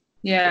that.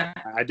 Yeah.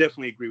 So I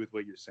definitely agree with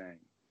what you're saying.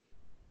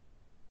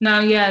 No,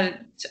 yeah,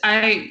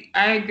 I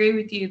agree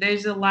with you.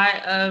 There's a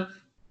lot of,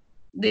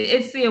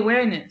 it's the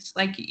awareness.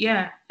 Like,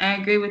 yeah, I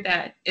agree with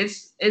that.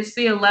 It's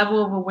the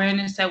level of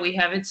awareness that we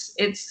have.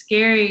 It's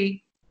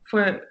scary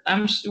for,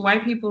 I'm sure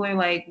white people are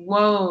like,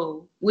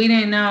 whoa, we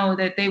didn't know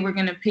that they were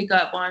going to pick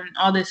up on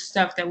all this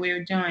stuff that we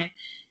were doing.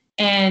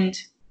 And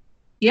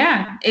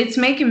yeah, it's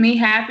making me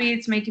happy.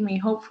 It's making me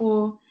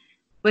hopeful.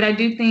 But I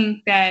do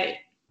think that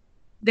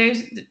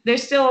there's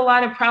still a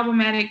lot of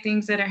problematic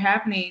things that are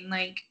happening.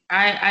 Like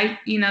I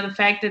the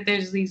fact that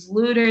there's these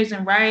looters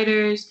and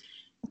rioters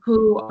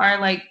who are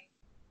like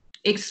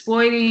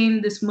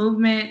exploiting this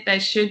movement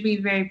that should be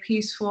very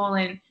peaceful.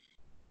 And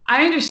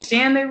I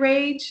understand their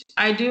rage.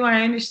 I do.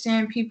 I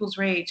understand people's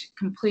rage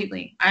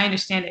completely. I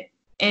understand it.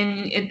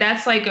 And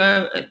that's like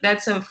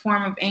that's a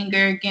form of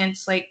anger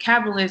against like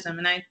capitalism.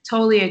 And I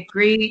totally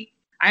agree.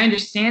 I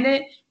understand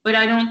it, but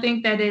I don't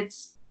think that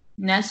it's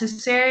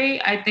necessary.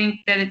 I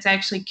think that it's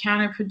actually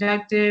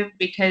counterproductive,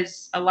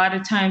 because a lot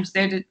of times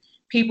they're the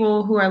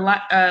people who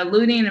are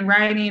looting and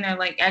rioting are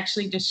like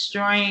actually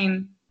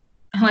destroying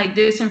like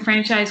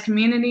disenfranchised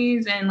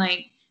communities, and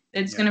like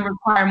it's going to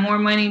require more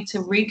money to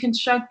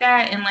reconstruct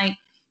that. And like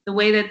the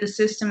way that the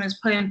system is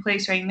put in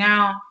place right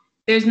now,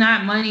 there's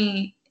not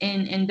money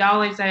in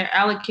dollars that are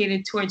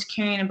allocated towards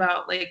caring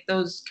about like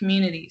those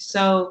communities.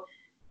 So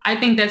I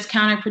think that's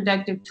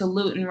counterproductive to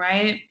loot and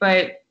riot,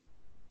 but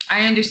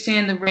I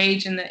understand the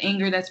rage and the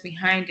anger that's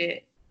behind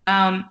it.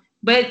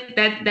 But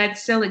that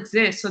still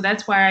exists. So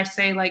that's why I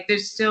say like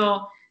there's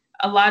still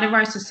a lot of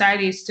our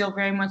society is still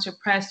very much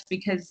oppressed,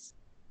 because,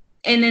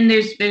 and then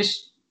there's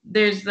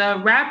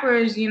the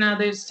rappers,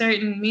 there's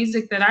certain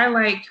music that I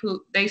like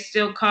who they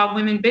still call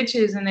women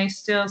bitches, and they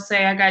still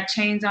say I got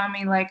chains on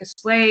me like a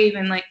slave,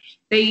 and like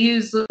they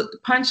use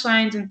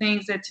punchlines and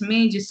things that to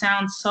me just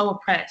sounds so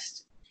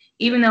oppressed,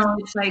 even though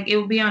it's like it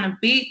will be on a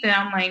beat that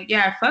I'm like,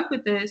 yeah, I fuck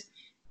with this.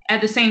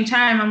 At the same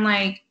time, I'm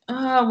like,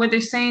 oh, what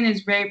they're saying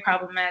is very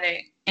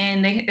problematic,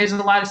 and there's a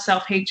lot of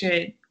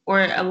self-hatred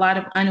or a lot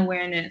of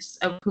unawareness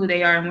of who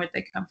they are and where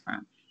they come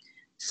from.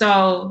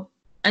 So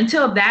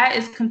until that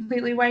is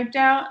completely wiped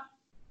out,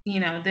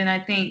 then I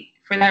think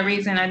for that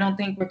reason, I don't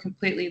think we're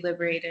completely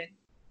liberated.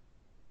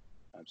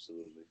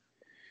 Absolutely.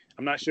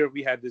 I'm not sure if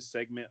we had this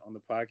segment on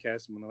the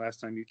podcast when the last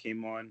time you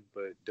came on,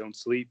 but Don't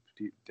Sleep.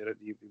 Did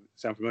you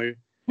sound familiar?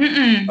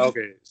 Mm-mm.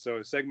 Okay, so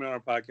a segment on our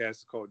podcast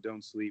is called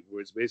Don't Sleep,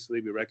 where it's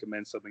basically we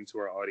recommend something to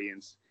our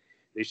audience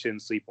they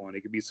shouldn't sleep on.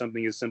 It could be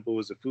something as simple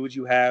as the food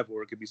you have,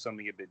 or it could be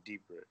something a bit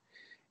deeper.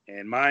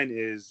 And mine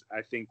is,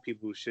 I think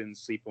people shouldn't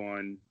sleep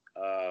on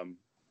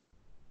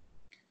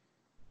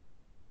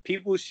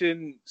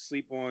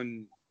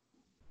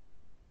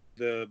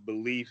the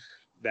belief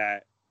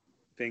that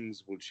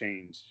things will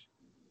change.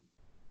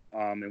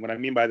 And what I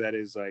mean by that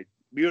is like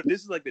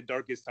this is like the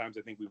darkest times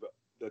I think we've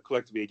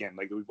collectively, again,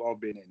 like we've all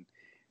been in,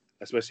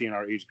 especially in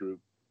our age group.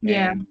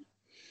 Yeah. And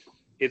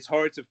it's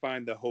hard to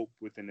find the hope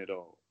within it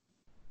all,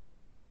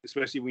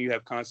 especially when you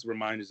have constant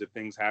reminders of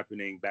things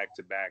happening back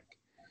to back.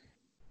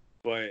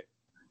 But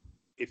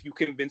if you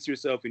convince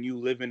yourself and you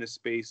live in a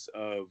space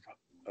of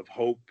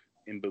hope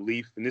and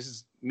belief, and this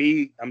is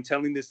me, I'm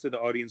telling this to the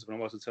audience, but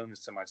I'm also telling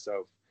this to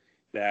myself,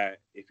 that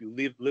if you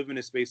live in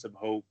a space of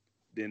hope,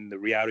 then the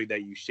reality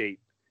that you shape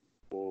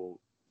will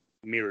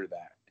mirror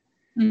that.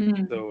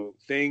 Mm-hmm. So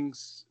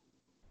things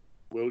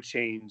will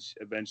change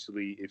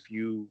eventually if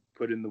you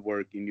put in the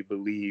work and you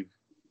believe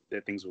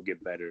that things will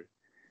get better.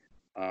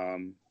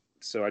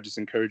 So I just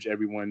encourage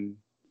everyone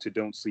to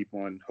don't sleep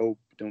on hope,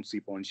 don't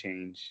sleep on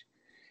change,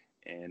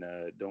 and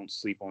don't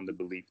sleep on the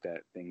belief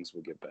that things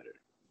will get better.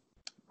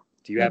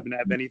 Do you happen to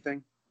have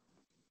anything?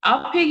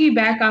 I'll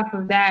piggyback off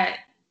of that.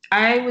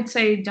 I would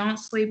say don't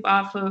sleep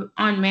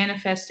on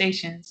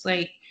manifestations.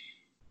 Like,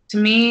 to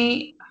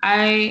me,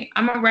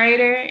 I'm a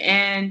writer,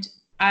 and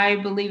I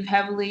believe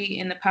heavily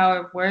in the power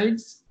of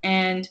words.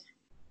 And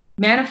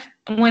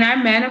when I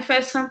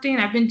manifest something,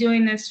 I've been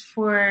doing this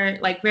for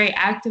like very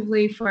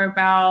actively for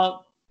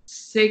about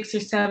 6 or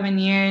 7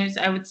 years,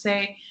 I would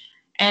say.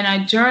 And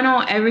I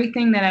journal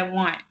everything that I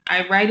want.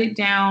 I write it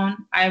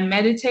down. I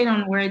meditate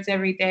on words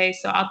every day.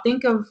 So I'll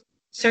think of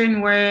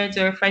certain words,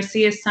 or if I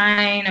see a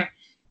sign, or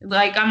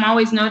like I'm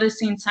always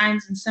noticing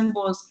signs and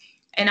symbols,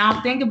 and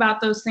I'll think about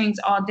those things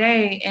all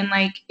day. And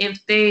like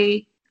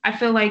I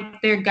feel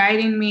like they're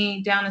guiding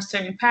me down a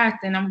certain path,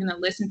 then I'm going to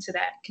listen to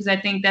that, because I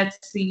think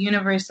that's the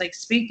universe like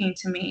speaking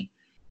to me.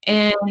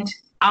 And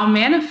I'll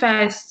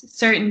manifest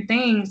certain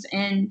things.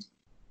 And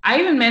I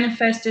even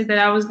manifested that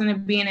I was going to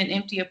be in an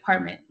empty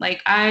apartment.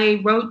 Like,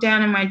 I wrote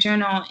down in my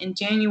journal in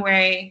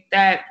January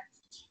that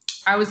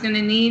I was going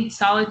to need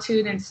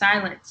solitude and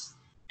silence.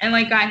 And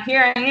like,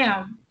 here I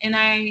am, and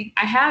I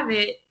have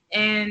it.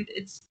 And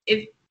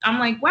I'm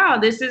like, wow,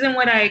 this isn't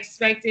what I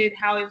expected,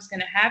 how it was going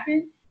to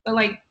happen. But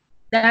like,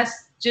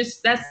 that's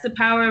the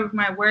power of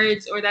my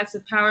words, or that's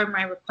the power of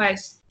my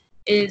request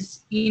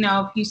is,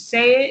 if you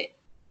say it,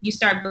 you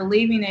start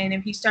believing it. And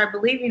if you start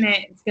believing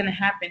it, it's going to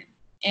happen.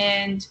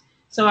 And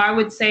so I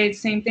would say the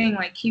same thing,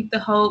 like, keep the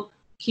hope,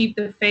 keep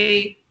the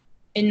faith,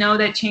 and know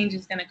that change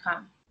is going to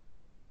come.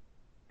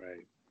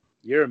 Right.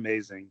 You're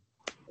amazing.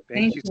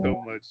 Thank you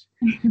so much.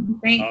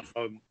 Thanks.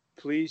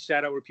 Please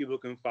shout out where people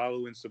can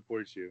follow and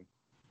support you.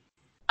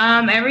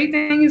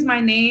 Everything is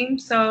my name.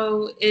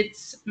 So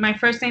my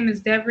first name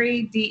is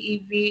Devry,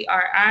 Devri,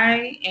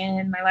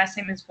 and my last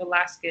name is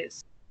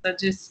Velasquez. So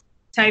just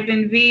type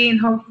in V and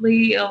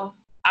hopefully it'll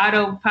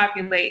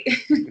auto-populate.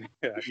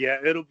 Yeah,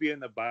 it'll be in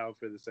the bio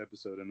for this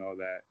episode and all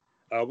that.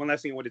 One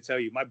last thing I want to tell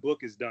you. My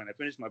book is done. I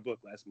finished my book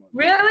last month.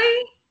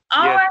 Really?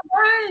 Oh, yeah.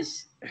 My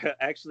gosh.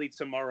 Actually,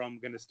 tomorrow I'm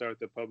going to start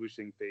the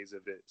publishing phase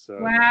of it. So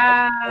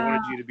wow. I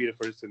wanted you to be the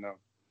first to know.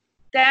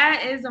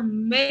 That is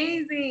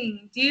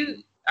amazing.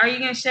 Are you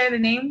going to share the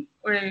name,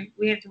 or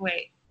we have to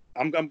wait?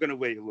 I'm going to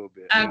wait a little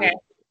bit. Okay.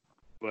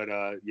 But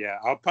yeah,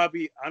 I'll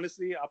probably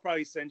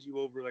send you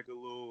over like a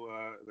little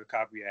the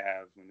copy I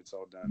have when it's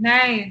all done.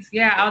 Nice.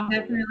 Yeah, I'll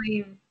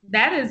definitely.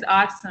 That is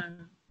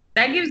awesome.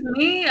 That gives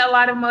me a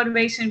lot of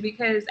motivation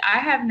because I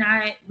have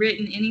not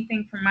written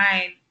anything for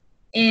mine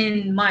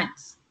in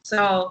months.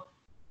 So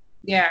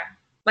yeah,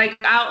 like,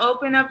 I'll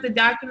open up the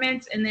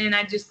documents and then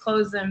I just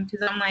close them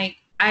because I'm like,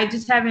 I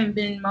just haven't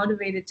been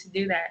motivated to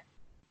do that.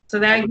 So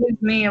that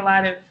gives me a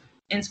lot of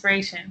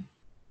inspiration.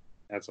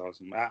 That's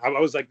awesome. I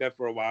was like that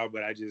for a while,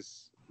 but I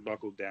just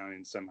buckled down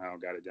and somehow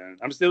got it done.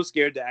 I'm still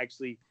scared to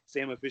actually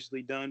say I'm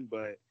officially done,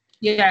 but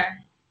yeah,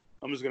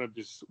 I'm just gonna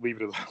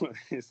leave it alone.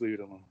 Just leave it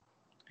alone.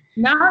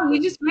 No,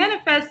 you just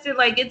manifested,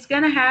 like, it's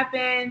gonna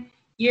happen.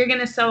 You're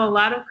gonna sell a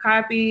lot of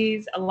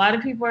copies. A lot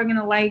of people are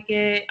gonna like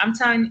it. I'm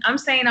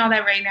saying all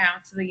that right now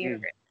to the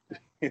universe.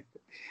 I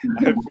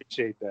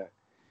appreciate that.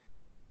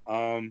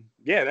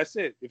 Yeah, that's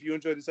it. If you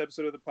enjoyed this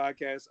episode of the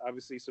podcast,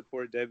 obviously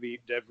support Devry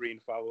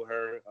and follow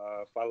her.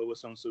 Follow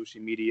us on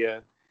social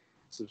media.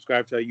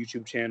 Subscribe to our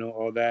YouTube channel,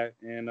 all that.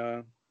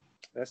 And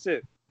that's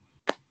it.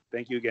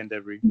 Thank you again,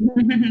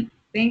 Devry.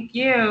 Thank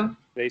you.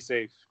 Stay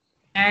safe.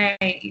 All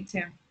right, you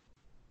too.